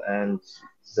 people, and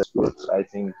that's good. I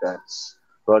think that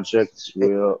project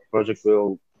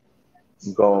will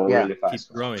go Yeah, really Keep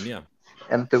fast. growing. Yeah.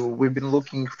 and we've been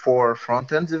looking for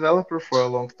front-end developer for a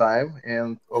long time,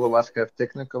 and all of us have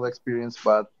technical experience,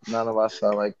 but none of us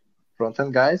are like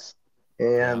front-end guys.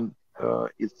 And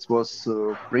it was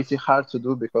pretty hard to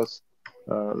do, because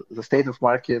the state of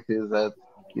market is that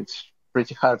it's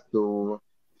pretty hard to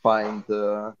find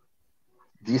a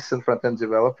decent front-end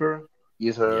developer,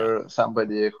 either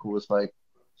somebody who is like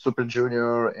super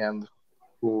junior and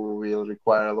who will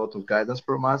require a lot of guidance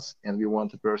from us, and we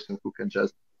want a person who can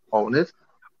just own it,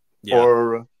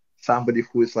 or somebody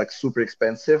who is like super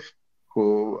expensive,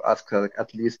 who asks like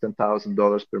at least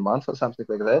 $10,000 per month or something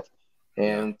like that.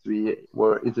 And we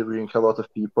were interviewing a lot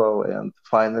of people, and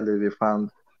finally we found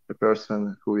a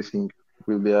person who we think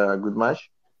will be a good match.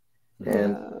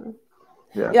 And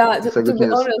to be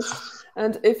honest,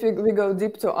 and if we go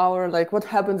deep to our like what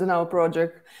happened in our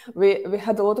project, we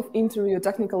had a lot of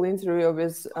technical interview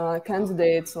with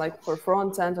candidates like for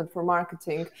front end and for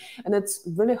marketing, and it's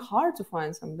really hard to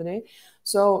find somebody.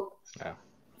 So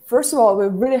first of all, we're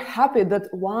really happy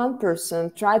that one person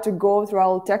tried to go through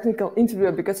our technical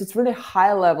interview, because it's really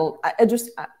high level.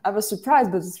 I was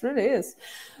surprised, but it really is.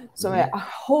 So I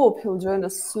hope he'll join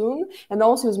us soon. And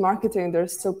also with marketing,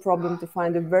 there's still a problem to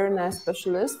find a very nice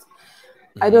specialist.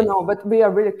 I don't know, but we are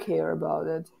really care about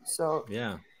it. So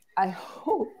I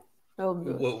hope it'll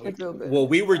be. Well,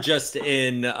 we were just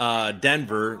in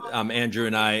Denver, Andrew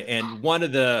and I, and one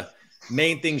of the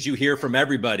main things you hear from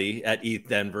everybody at ETH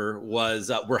Denver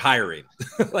was we're hiring.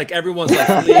 Like everyone's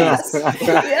like, please.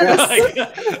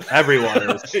 Everyone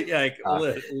is.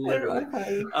 Literally.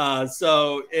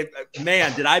 So,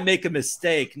 man, did I make a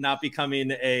mistake not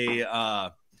becoming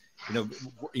a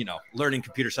learning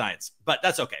computer science? But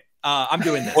that's okay. I'm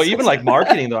doing this. Well, even like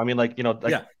marketing though. I mean, like the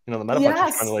Metapunks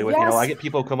are friendly with. I get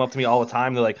people come up to me all the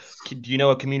time. They're like, "Do you know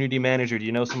a community manager? Do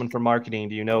you know someone from marketing?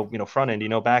 Do you know front end? Do you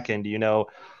know back end? Do you know?"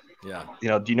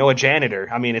 do you know a janitor?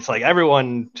 I mean, it's like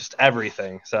everyone, just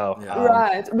everything. So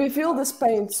right, we feel this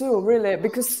pain too, really,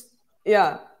 because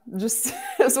just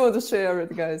want to share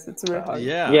it, guys. It's really hard.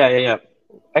 Yeah.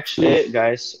 Actually,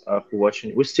 guys who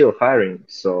watching, we're still hiring.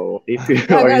 So if you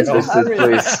are interested,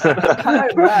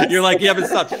 please. You're like, you haven't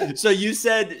stopped. So you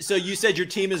said your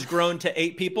team has grown to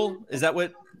 8 people. Is that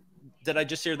what? Did I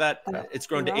just hear that? It's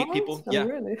grown to 8 people. Yeah.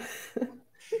 Really?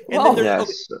 And then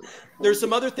there's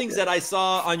some other things that I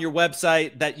saw on your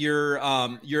website that you're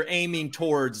aiming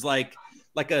towards, like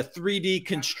a 3D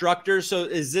constructor. So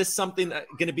is this something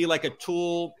going to be like a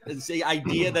tool? Is the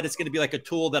idea that it's going to be like a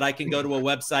tool that I can go to a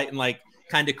website and like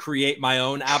kind of create my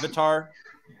own avatar?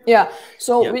 Yeah.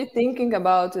 So we're thinking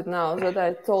about it now, that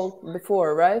I told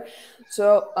before, right?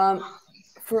 So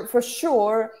for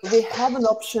sure, we have an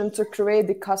option to create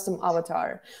the custom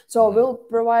avatar. So we'll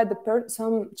provide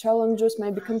some challenges,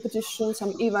 maybe competitions,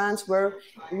 some events where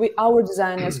our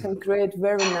designers can create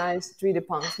very nice 3D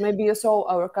punks. Maybe you saw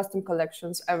our custom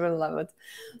collections. I will love it.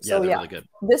 So really good.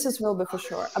 This will be for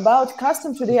sure. About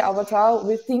custom 3D avatar,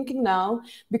 we're thinking now,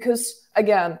 because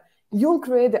again, you'll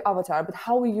create the avatar, but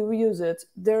how will you use it?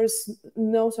 There's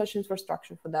no such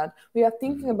infrastructure for that. We are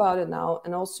thinking about it now,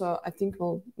 and also I think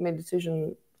we'll make a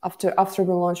decision after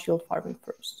we launch yield farming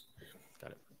first.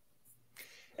 Got it.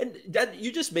 And that,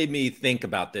 you just made me think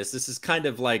about this. This is kind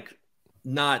of like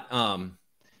not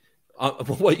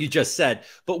what you just said,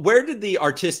 but where did the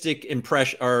artistic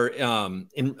impression or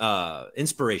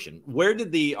inspiration? Where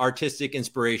did the artistic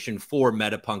inspiration for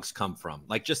Metapunks come from?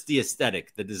 Like just the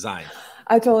aesthetic, the design.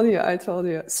 I told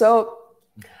you. So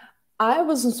I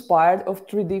was inspired of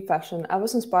 3D fashion. I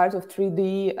was inspired of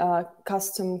 3D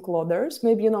custom clothers.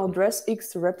 Maybe Dress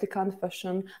X, replicant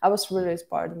fashion. I was really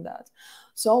inspired in that.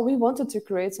 So we wanted to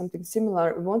create something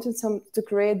similar. We wanted to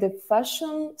create the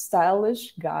fashion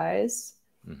stylish guys.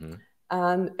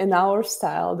 And in our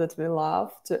style that we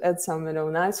love, to add some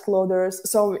nice clothers.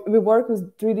 So we work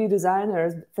with 3D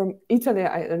designers from Italy,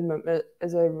 I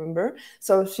remember.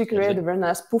 So she created a very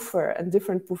nice puffer and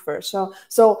different puffers.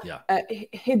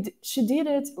 She did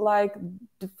it like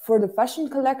for the fashion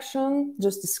collection,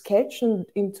 just a sketch in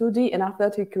 2D, and after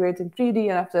that he created 3D,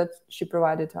 and after that she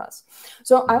provided to us.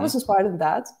 So I was inspired in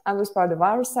that. I was part of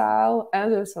our style,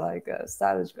 and there's like a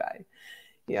stylish guy.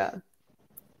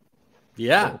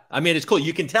 Yeah, I mean, it's cool.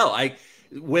 You can tell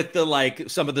with the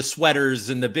some of the sweaters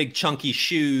and the big chunky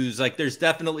shoes, like there's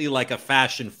definitely like a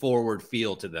fashion forward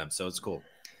feel to them. So it's cool.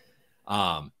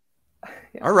 All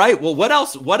right. Well, what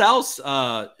else?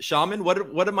 Shaman,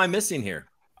 what am I missing here?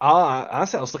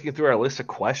 Honestly, I was looking through our list of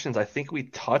questions. I think we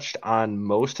touched on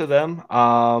most of them.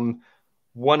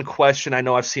 One question I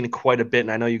know I've seen quite a bit,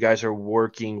 and I know you guys are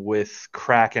working with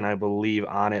Kraken, I believe,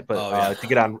 on it. But to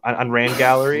get on Rand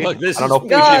Gallery, Look, this I don't know if we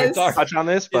should Guys. even touch on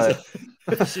this, but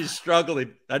she's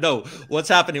struggling. I know what's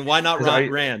happening. Why not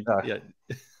Rand? Yeah.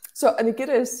 So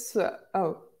Nikita is.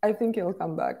 I think he'll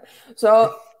come back.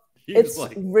 So it's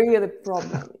like, really the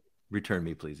problem. Return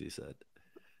me, please. He said.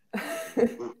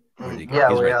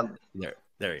 Yeah, we are there.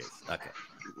 He is. Okay.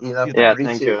 In a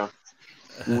thank you.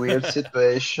 Weird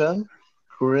situation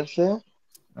currently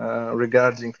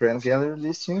regarding Rand Gallery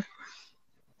listing.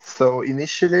 So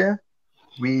initially,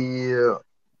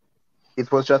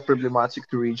 it was just problematic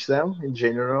to reach them in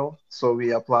general. So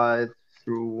we applied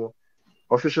through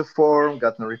official form,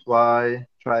 got no reply,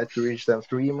 tried to reach them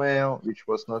through email, which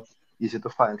was not easy to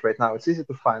find. Right now it's easy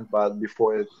to find, but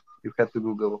before you had to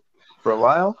Google for a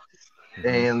while.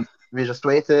 And we just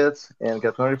waited and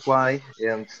got no reply.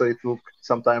 And so it took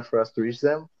some time for us to reach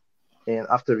them. And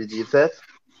after we did that,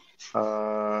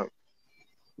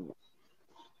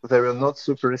 they were not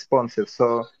super responsive.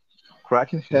 So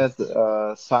Kraken had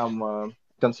some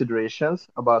considerations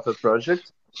about the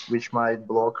project, which might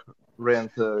block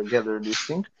Rand Gallery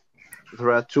listing.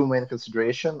 There are two main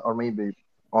considerations, or maybe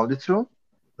only two.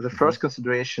 The first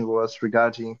consideration was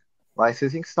regarding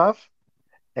licensing stuff,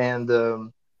 and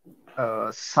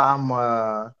some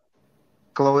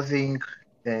clothing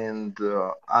and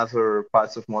other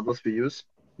parts of models we use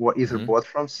were either bought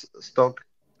from stock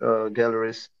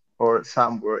galleries, or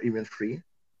some were even free.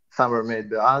 Some were made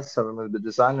by us, some were made by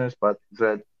designers, but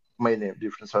there are many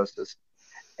different sources.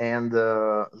 And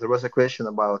there was a question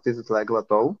about, is it legal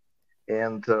at all?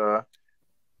 And a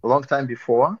long time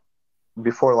before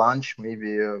launch,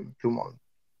 maybe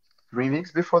 3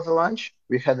 weeks before the launch,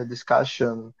 we had a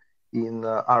discussion in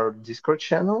our Discord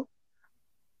channel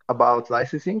about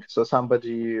licensing. So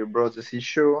somebody brought this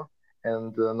issue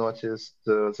and noticed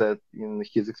that in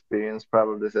his experience,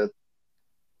 probably that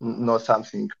not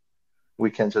something we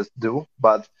can just do.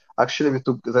 But actually, we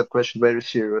took that question very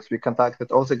serious. We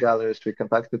contacted all the galleries, we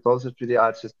contacted all the 3D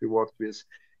artists we worked with,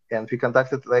 and we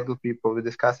contacted legal people. We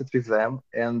discussed it with them,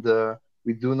 and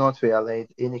we do not violate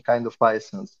any kind of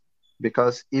license,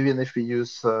 because even if we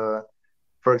use,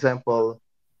 for example,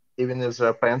 even if there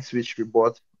are pants which we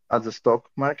bought at the stock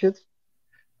market,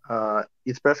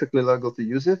 it's perfectly legal to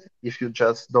use it if you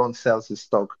just don't sell the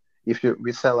stock. If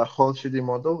we sell a whole 3D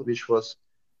model, which was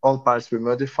all parts we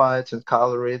modified and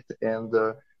colored and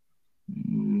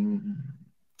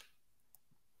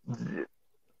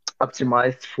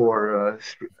optimized for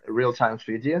real-time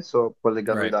 3D, so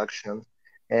polygon reduction.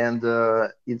 And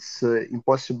it's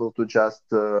impossible to just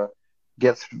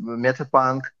get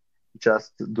Metapunk,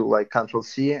 just do like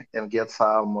Control-C and get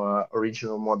some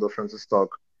original model from the stock.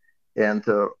 And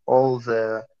all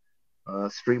the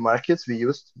 3 markets we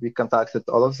used, we contacted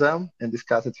all of them and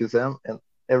discussed it with them, and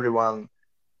everyone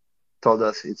told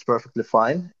us it's perfectly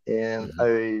fine. And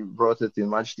I wrote it in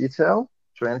much detail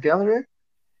to Rand Gallery.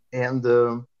 And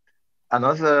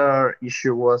another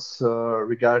issue was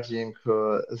regarding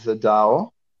the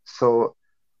DAO. So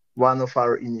one of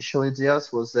our initial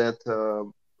ideas was that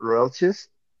royalties,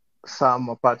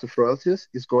 some part of royalties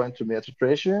is going to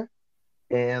MetaTreasury,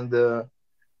 and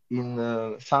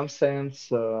in some sense,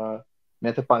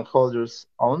 Metapunk holders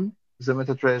own the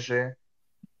MetaTreasury,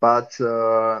 but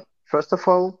first of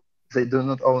all, they do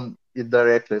not own it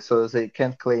directly, so they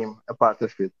can't claim a part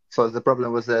of it. So the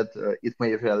problem was that it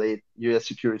may violate US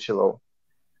security law.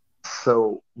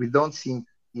 So we don't think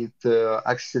it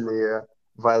actually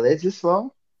violates this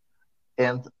law.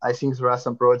 And I think there are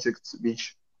some projects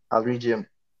which already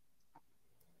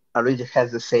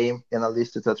has the same and are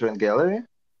listed at Rand Gallery.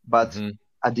 But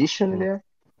additionally,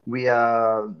 we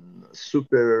are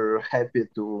super happy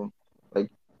to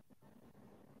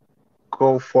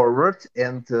go forward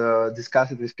and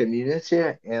discuss it with community.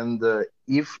 And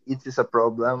if it is a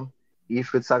problem,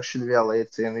 if it's actually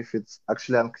violated, and if it's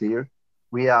actually unclear,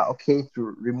 we are okay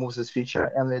to remove this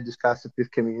feature. And we discussed it with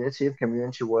community. If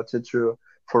community wanted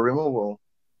for removal,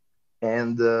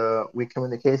 and we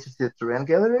communicated it to Rand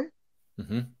Gallery.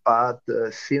 But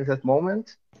since that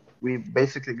moment, we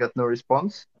basically got no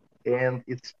response. And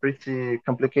it's pretty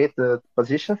complicated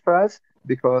position for us,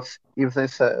 because if they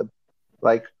said,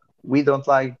 like, we don't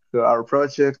like our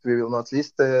project, we will not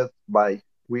list it,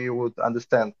 we would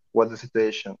understand what the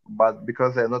situation. But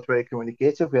because they're not very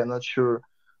communicative, we are not sure,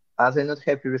 are they not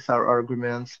happy with our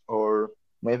arguments, or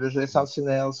maybe there's something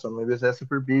else, or maybe they're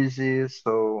super busy.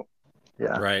 So,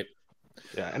 yeah. Right.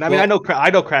 Yeah. And I mean, I know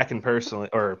Kraken personally,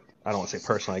 or I don't want to say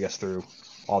personally, I guess through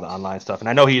all the online stuff. And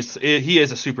I know he is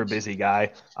a super busy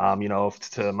guy. You know,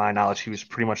 to my knowledge, he was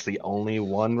pretty much the only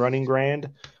one running Grand.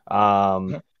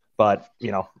 But,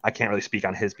 you know, I can't really speak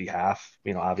on his behalf,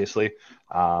 you know, obviously.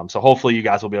 So hopefully you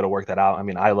guys will be able to work that out. I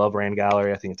mean, I love Rand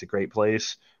Gallery. I think it's a great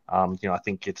place. You know, I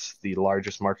think it's the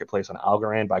largest marketplace on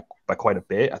Algorand by quite a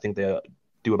bit. I think they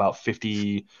do about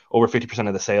over 50%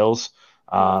 of the sales.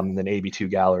 Then AB2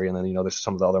 Gallery, and then, you know, there's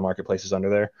some of the other marketplaces under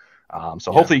there.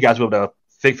 So hopefully you guys will be able to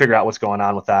figure out what's going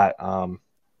on with that.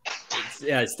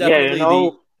 It's definitely you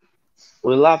know,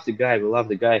 we love the guy. We love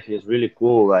the guy. He's really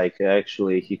cool. Like,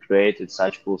 actually, he created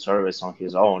such cool service on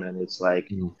his own, and it's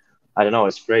like, I don't know,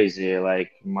 it's crazy.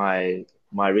 Like, my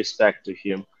respect to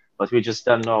him, but we just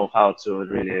don't know how to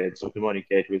really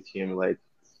communicate with him. Like,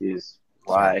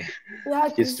 why? Yeah,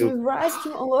 because we asked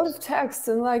him a lot of texts,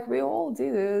 and like we all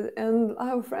did it, and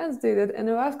our friends did it, and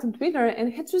we asked on Twitter,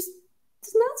 and he just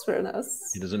doesn't answer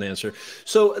us. He doesn't answer.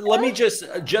 So let me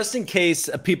just in case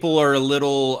people are a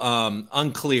little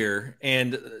unclear,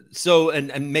 and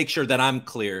make sure that I'm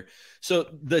clear. So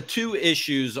the two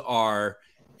issues are,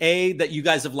 A, that you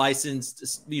guys have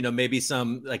licensed, you know, maybe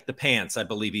some like the pants, I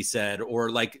believe he said,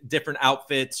 or like different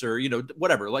outfits, or, you know,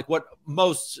 whatever, like what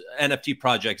most NFT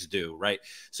projects do, right?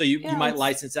 So you might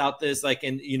license out this, like,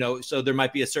 and, you know, so there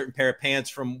might be a certain pair of pants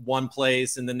from one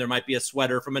place, and then there might be a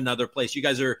sweater from another place. You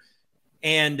guys are,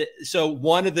 and so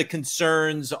one of the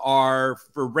concerns are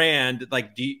for Rand,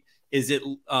 like, is it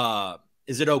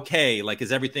okay? Like,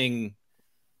 is everything,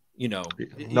 you know,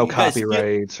 no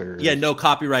copyrights or no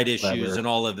copyright issues and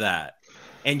all of that.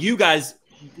 And you guys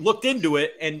looked into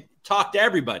it and talked to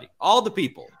everybody, all the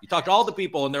people. You talked to all the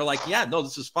people, and they're like, yeah, no,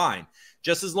 this is fine,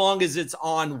 just as long as it's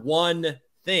on one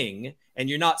thing and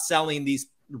you're not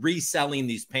reselling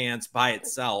these pants by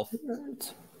itself.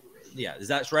 Yeah, is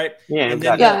that right? Yeah,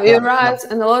 yeah, you're right.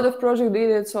 And a lot of projects did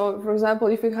it. So, for example,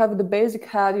 if you have the basic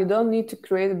hat, you don't need to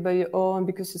create it by your own,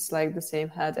 because it's like the same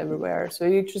hat everywhere. So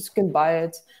you just can buy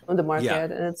it on the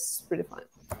market, and it's pretty fine.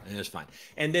 And it's fine.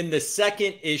 And then the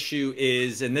second issue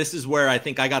is, and this is where I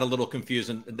think I got a little confused,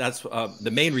 and that's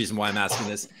the main reason why I'm asking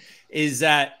this, is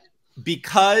that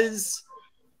because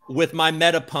with my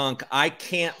Metapunk, I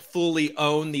can't fully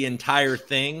own the entire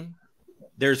thing.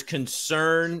 There's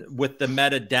concern with the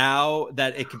Meta DAO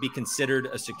that it could be considered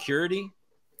a security.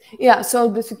 Yeah, so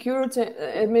the security,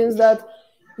 it means that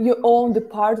you own the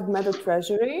part of Meta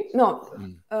Treasury. No,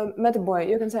 Meta Boy,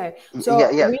 you can say. So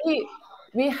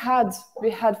we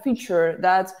had feature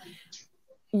that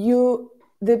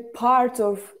the part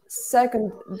of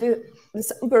the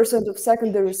 7% of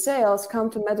secondary sales come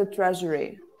to Meta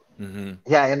Treasury.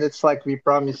 Yeah, and it's like we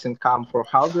promise income for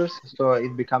holders, so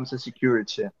it becomes a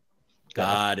security.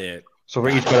 Got it. So for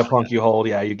each Metapunk you hold,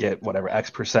 you get whatever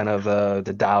X% of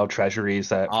the DAO treasuries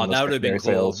that. Oh, that would have been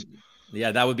cool.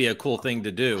 Yeah, that would be a cool thing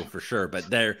to do for sure. But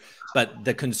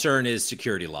the concern is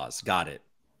security laws. Got it.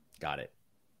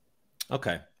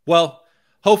 Okay. Well,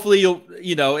 hopefully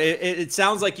it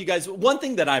sounds like you guys. One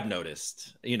thing that I've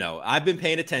noticed, I've been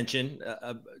paying attention,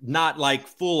 not like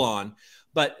full on,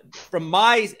 but from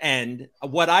my end,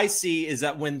 what I see is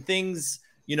that when things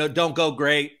don't go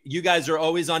great, you guys are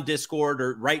always on Discord,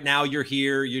 or right now you're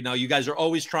here. You guys are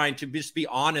always trying to just be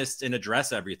honest and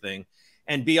address everything,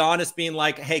 and be honest, being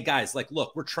like, hey guys, like,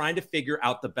 look, we're trying to figure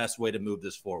out the best way to move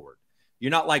this forward.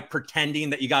 You're not like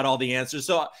pretending that you got all the answers.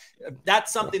 So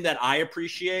that's something that I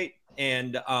appreciate.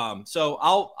 And so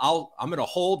I'm going to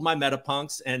hold my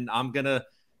Metapunks, and I'm going to,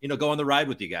 go on the ride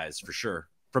with you guys for sure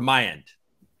from my end.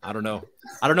 I don't know.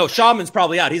 Shaman's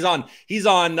probably out. He's on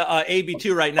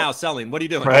AB2 right now selling. What are you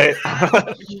doing? Right.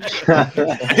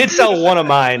 I did sell one of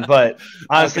mine, but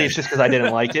honestly, It's just because I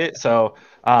didn't like it. So,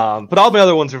 but all my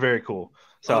other ones are very cool.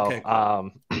 So, okay, cool.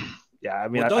 Yeah, I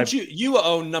mean, you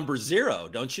own number 0,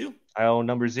 don't you? I own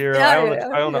number 0. Yeah,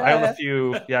 I own a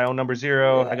few. Yeah, I own number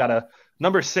 0. I got a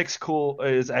number 6. Cool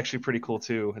is actually pretty cool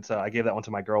too. It's I gave that one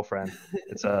to my girlfriend.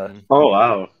 It's oh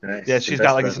wow, nice. Yeah, she's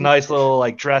got like this nice little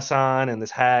like dress on and this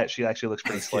hat. She actually looks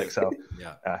pretty slick. So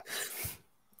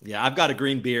yeah, I've got a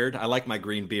green beard. I like my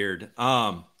green beard.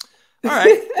 All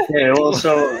right. Yeah.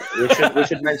 Also,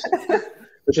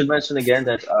 we should mention again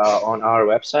that on our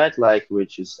website,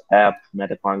 which is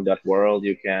app.metapunk.world,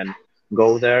 you can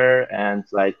go there and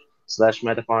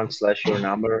 /metapunk/ your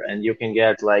number, and you can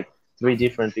get 3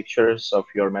 different pictures of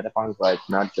your Metapunk,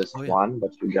 not just one,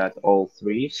 but you got all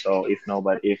 3. So if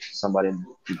somebody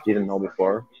didn't know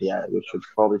before, we should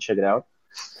probably check it out.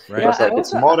 Right. Because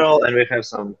it's a model, and we have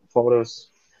some photos.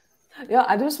 Yeah,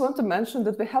 I just want to mention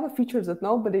that we have a feature that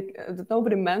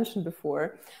nobody mentioned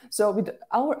before. So with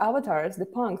our avatars, the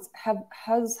punks have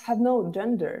no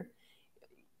gender.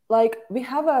 like we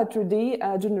have a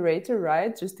 3D generator,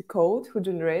 right? Just the code who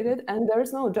generated, and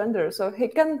there's no gender, so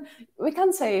we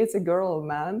can say it's a girl or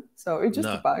man. So it's just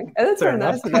a bug, and it's very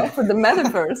nice, you know, for the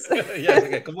metaverse.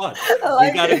 Yeah, come on,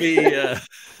 we got to be.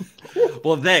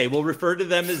 Well, we'll refer to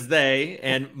them as they,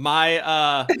 and my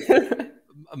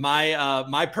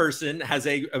my person has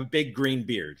a big green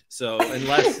beard. So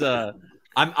unless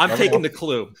I'm taking the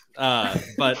clue,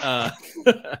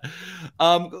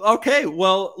 okay.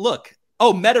 Well, look.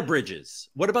 Oh, meta bridges.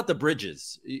 What about the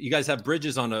bridges? You guys have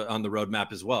bridges on the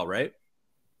roadmap as well, right?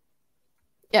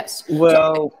 Yes.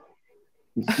 Well,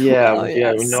 yeah, Oh,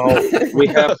 yeah, yes. no, we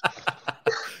have.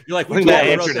 You're like, we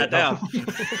wrote that down.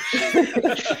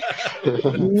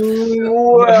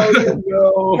 Well, you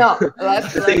know. No,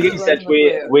 The thing is that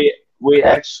we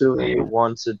actually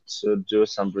wanted to do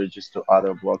some bridges to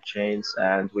other blockchains,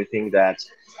 and we think that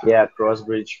yeah, cross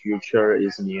bridge future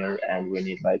is near, and we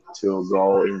need like to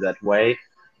go in that way.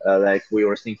 Like we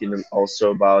were thinking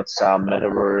also about some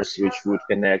metaverse which would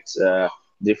connect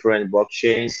different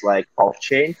blockchains, like off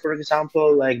chain, for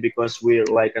example, like because we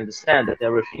like understand that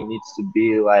everything needs to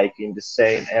be like in the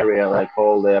same area, like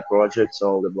all the projects,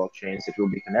 all the blockchains that will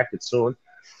be connected soon.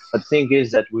 But the thing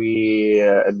is that we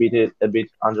a bit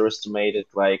underestimated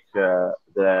like the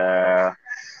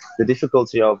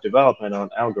difficulty of development on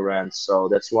Algorand. So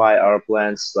that's why our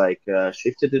plans like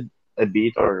shifted a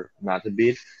bit or not a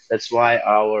bit. That's why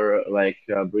our like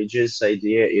bridges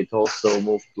idea it also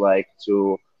moved like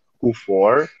to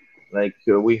Q4. Like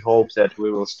we hope that we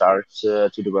will start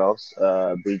to develop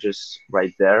bridges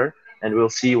right there, and we'll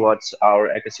see what our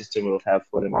ecosystem will have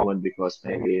for the moment, because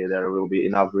maybe there will be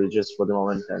enough bridges for the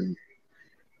moment, and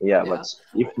yeah. But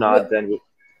if not, then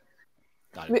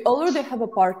we already have a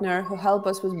partner who help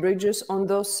us with bridges on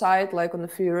those sites, like on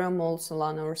Ethereum or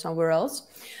Solana or somewhere else.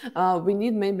 We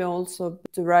need maybe also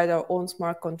to write our own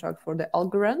smart contract for the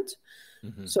Algorand.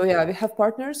 So yeah, we have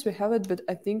partners, we have it, but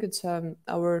I think it's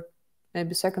our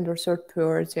maybe second or third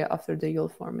priority after the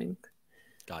yield farming.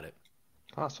 Got it.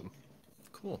 Awesome.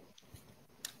 Cool.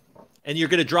 And you're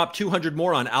going to drop 200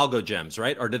 more on Algo gems,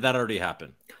 right? Or did that already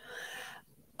happen?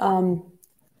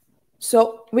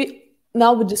 So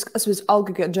now we discuss with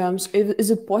Algo gems. Is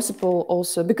it possible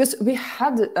also, because we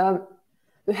had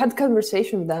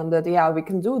conversation with them that yeah, we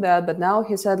can do that, but now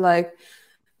he said like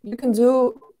you can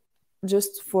do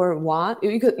just for one.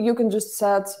 You can just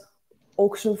set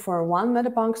auction for one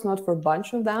Metapunks, not for a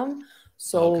bunch of them.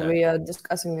 So we are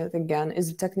discussing it again. Is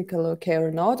it technically okay or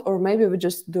not? Or maybe we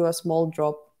just do a small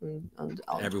drop on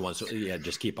everyone. So yeah,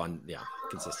 just keep on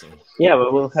consistent. Yeah, we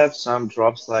will have some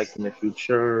drops like in the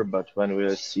future, but when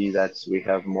we see that we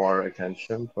have more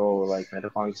attention for like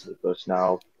Metapunks, because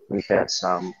now we had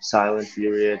some silent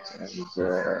period,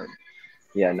 and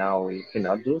yeah, now we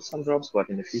cannot do some drops, but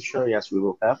in the future, yes, we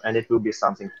will have, and it will be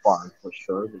something fun for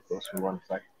sure, because we want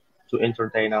like to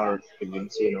entertain our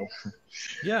community, you know.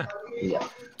 Yeah. Yeah.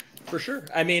 For sure.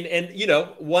 I mean, and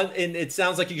and it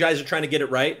sounds like you guys are trying to get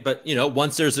it right, but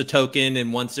once there's a token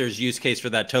and once there's use case for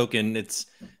that token, it's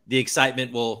the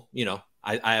excitement will,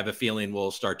 I have a feeling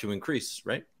will start to increase,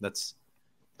 right? That's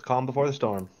the calm before the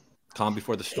storm. Calm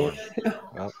before the storm.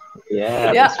 Well,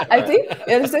 yeah. Yeah, I think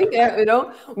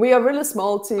we are a really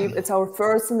small team. It's our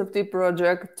first NFT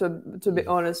project, to be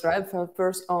honest, right? Our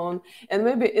first own, and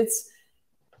maybe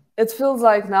it feels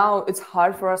like now it's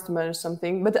hard for us to manage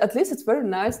something, but at least it's very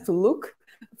nice to look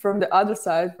from the other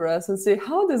side for us and see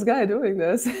how this guy doing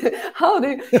this, how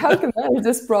can manage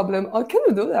this problem, or can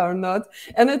we do that or not?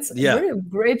 And it's very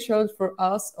great challenge for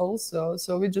us also.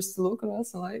 So we just look at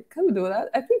us and like, can we do that?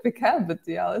 I think we can, but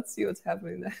yeah, let's see what's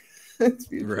happening there.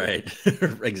 Right.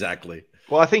 Exactly.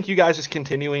 Well, I think you guys just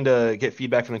continuing to get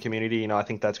feedback from the community, I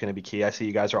think that's going to be key. I see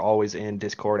you guys are always in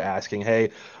Discord asking,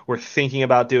 hey, we're thinking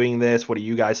about doing this. What do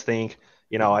you guys think?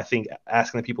 I think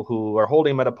asking the people who are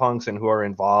holding Metapunks and who are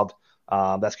involved,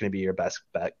 that's going to be your best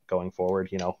bet going forward.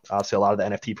 Obviously a lot of the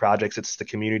NFT projects, it's the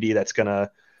community that's going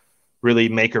to really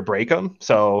make or break them.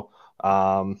 So,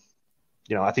 I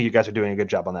think you guys are doing a good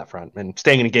job on that front and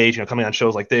staying engaged, coming on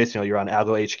shows like this. You're on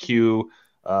Algo HQ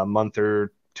a month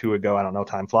or two ago. I don't know,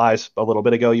 time flies. A little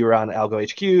bit ago, you were on Algo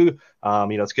HQ.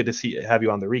 It's good to have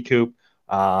you on the ReCoop.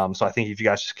 So I think if you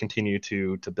guys just continue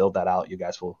to build that out, you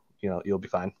guys will, you'll be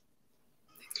fine.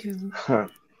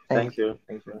 Thank you.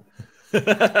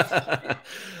 Yeah,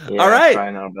 all right.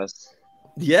 Trying our best.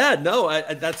 Yeah, no,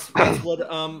 that's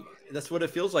what it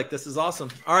feels like. This is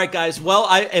awesome. All right, guys. Well,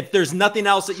 if there's nothing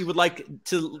else that you would like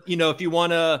to, if you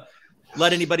want to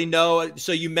let anybody know.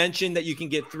 So you mentioned that you can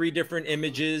get 3 different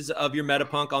images of your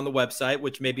Metapunk on the website,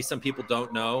 which maybe some people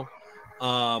don't know.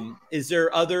 Is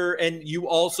there other, and you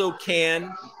also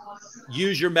can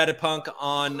use your Metapunk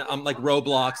on like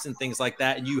Roblox and things like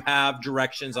that, and you have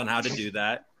directions on how to do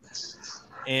that.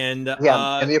 And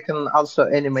yeah, and you can also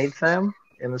animate them,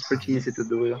 and it's pretty easy to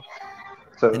do.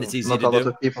 So and it's easy not to a lot do.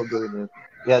 of people doing it.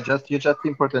 Yeah, you just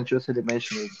import and choose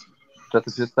animation. It's just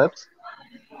a few steps.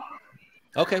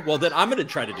 Okay, well then I'm going to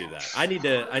try to do that. I need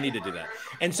to do that.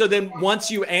 And so then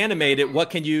once you animate it, what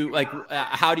can you like?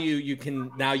 How do you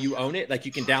can now you own it? Like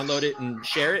you can download it and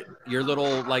share it. Your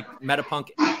little like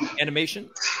Metapunk animation.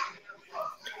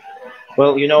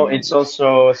 Well, you know, it's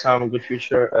also some good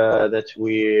feature that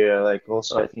we like.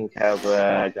 Also, I think have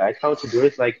a guide how to do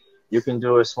it. Like you can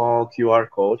do a small QR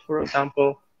code, for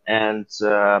example, and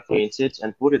print it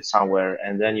and put it somewhere,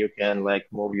 and then you can like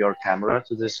move your camera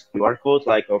to this QR code,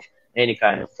 like of any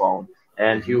kind of phone,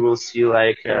 and you will see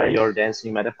like your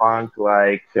dancing Metapunk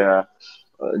like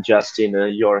just in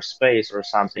your space or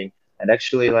something. And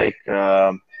actually, like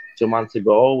 2 months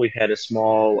ago, we had a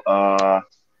small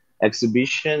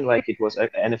exhibition, like it was an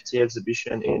NFT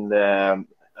exhibition in the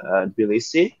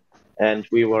Tbilisi, and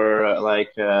we were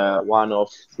like one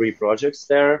of 3 projects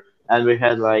there, and we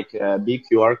had like a big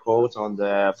QR code on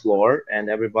the floor, and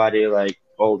everybody, like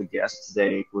all the guests,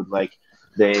 they could like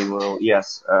they will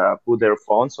put their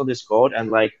phones on this code, and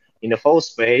like in the whole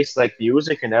space, like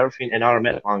music and everything, and our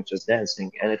Metapunk just dancing,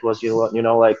 and it was you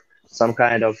know like some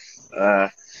kind of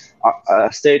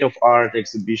state of art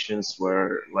exhibitions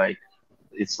where like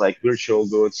it's like virtual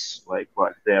goods, like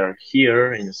they're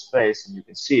here in the space and you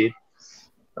can see it.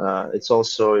 It's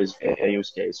also is a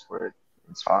use case for it.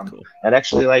 It's fun. Cool. And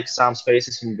actually, like some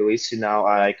spaces in Tbilisi now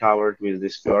I covered with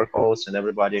these QR codes, and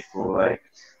everybody who like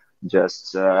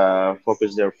just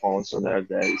focus their phones on there,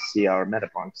 they see our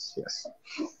Metapunks. Yes.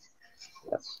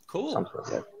 Cool. Something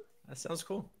like that. That sounds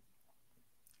cool.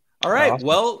 All right. Awesome.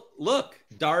 Well, look,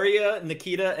 Daria,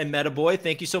 Nikita, and Metaboy,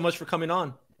 thank you so much for coming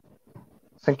on.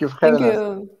 Thank you for having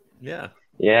us. Yeah.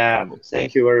 Yeah,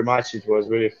 thank you very much. It was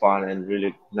really fun and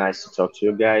really nice to talk to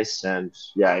you guys. And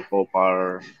yeah, I hope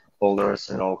our followers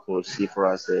and all who see for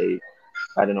us, they,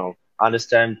 I don't know,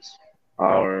 understand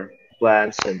our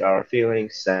plans and our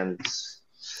feelings. And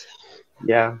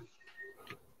yeah.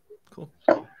 Cool.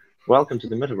 Welcome to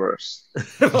the Metaverse.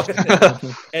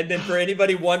 And then for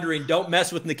anybody wondering, don't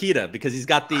mess with Nikita because he's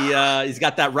got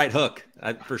that right hook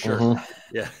for sure.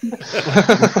 Yeah.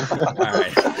 All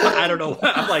right. I don't know.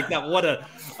 I'm like that.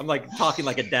 I'm like talking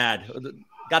like a dad.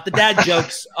 Got the dad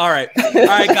jokes. All right. All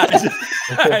right, guys.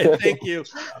 All right. Thank you.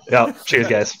 Yeah. Cheers,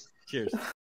 guys. Cheers.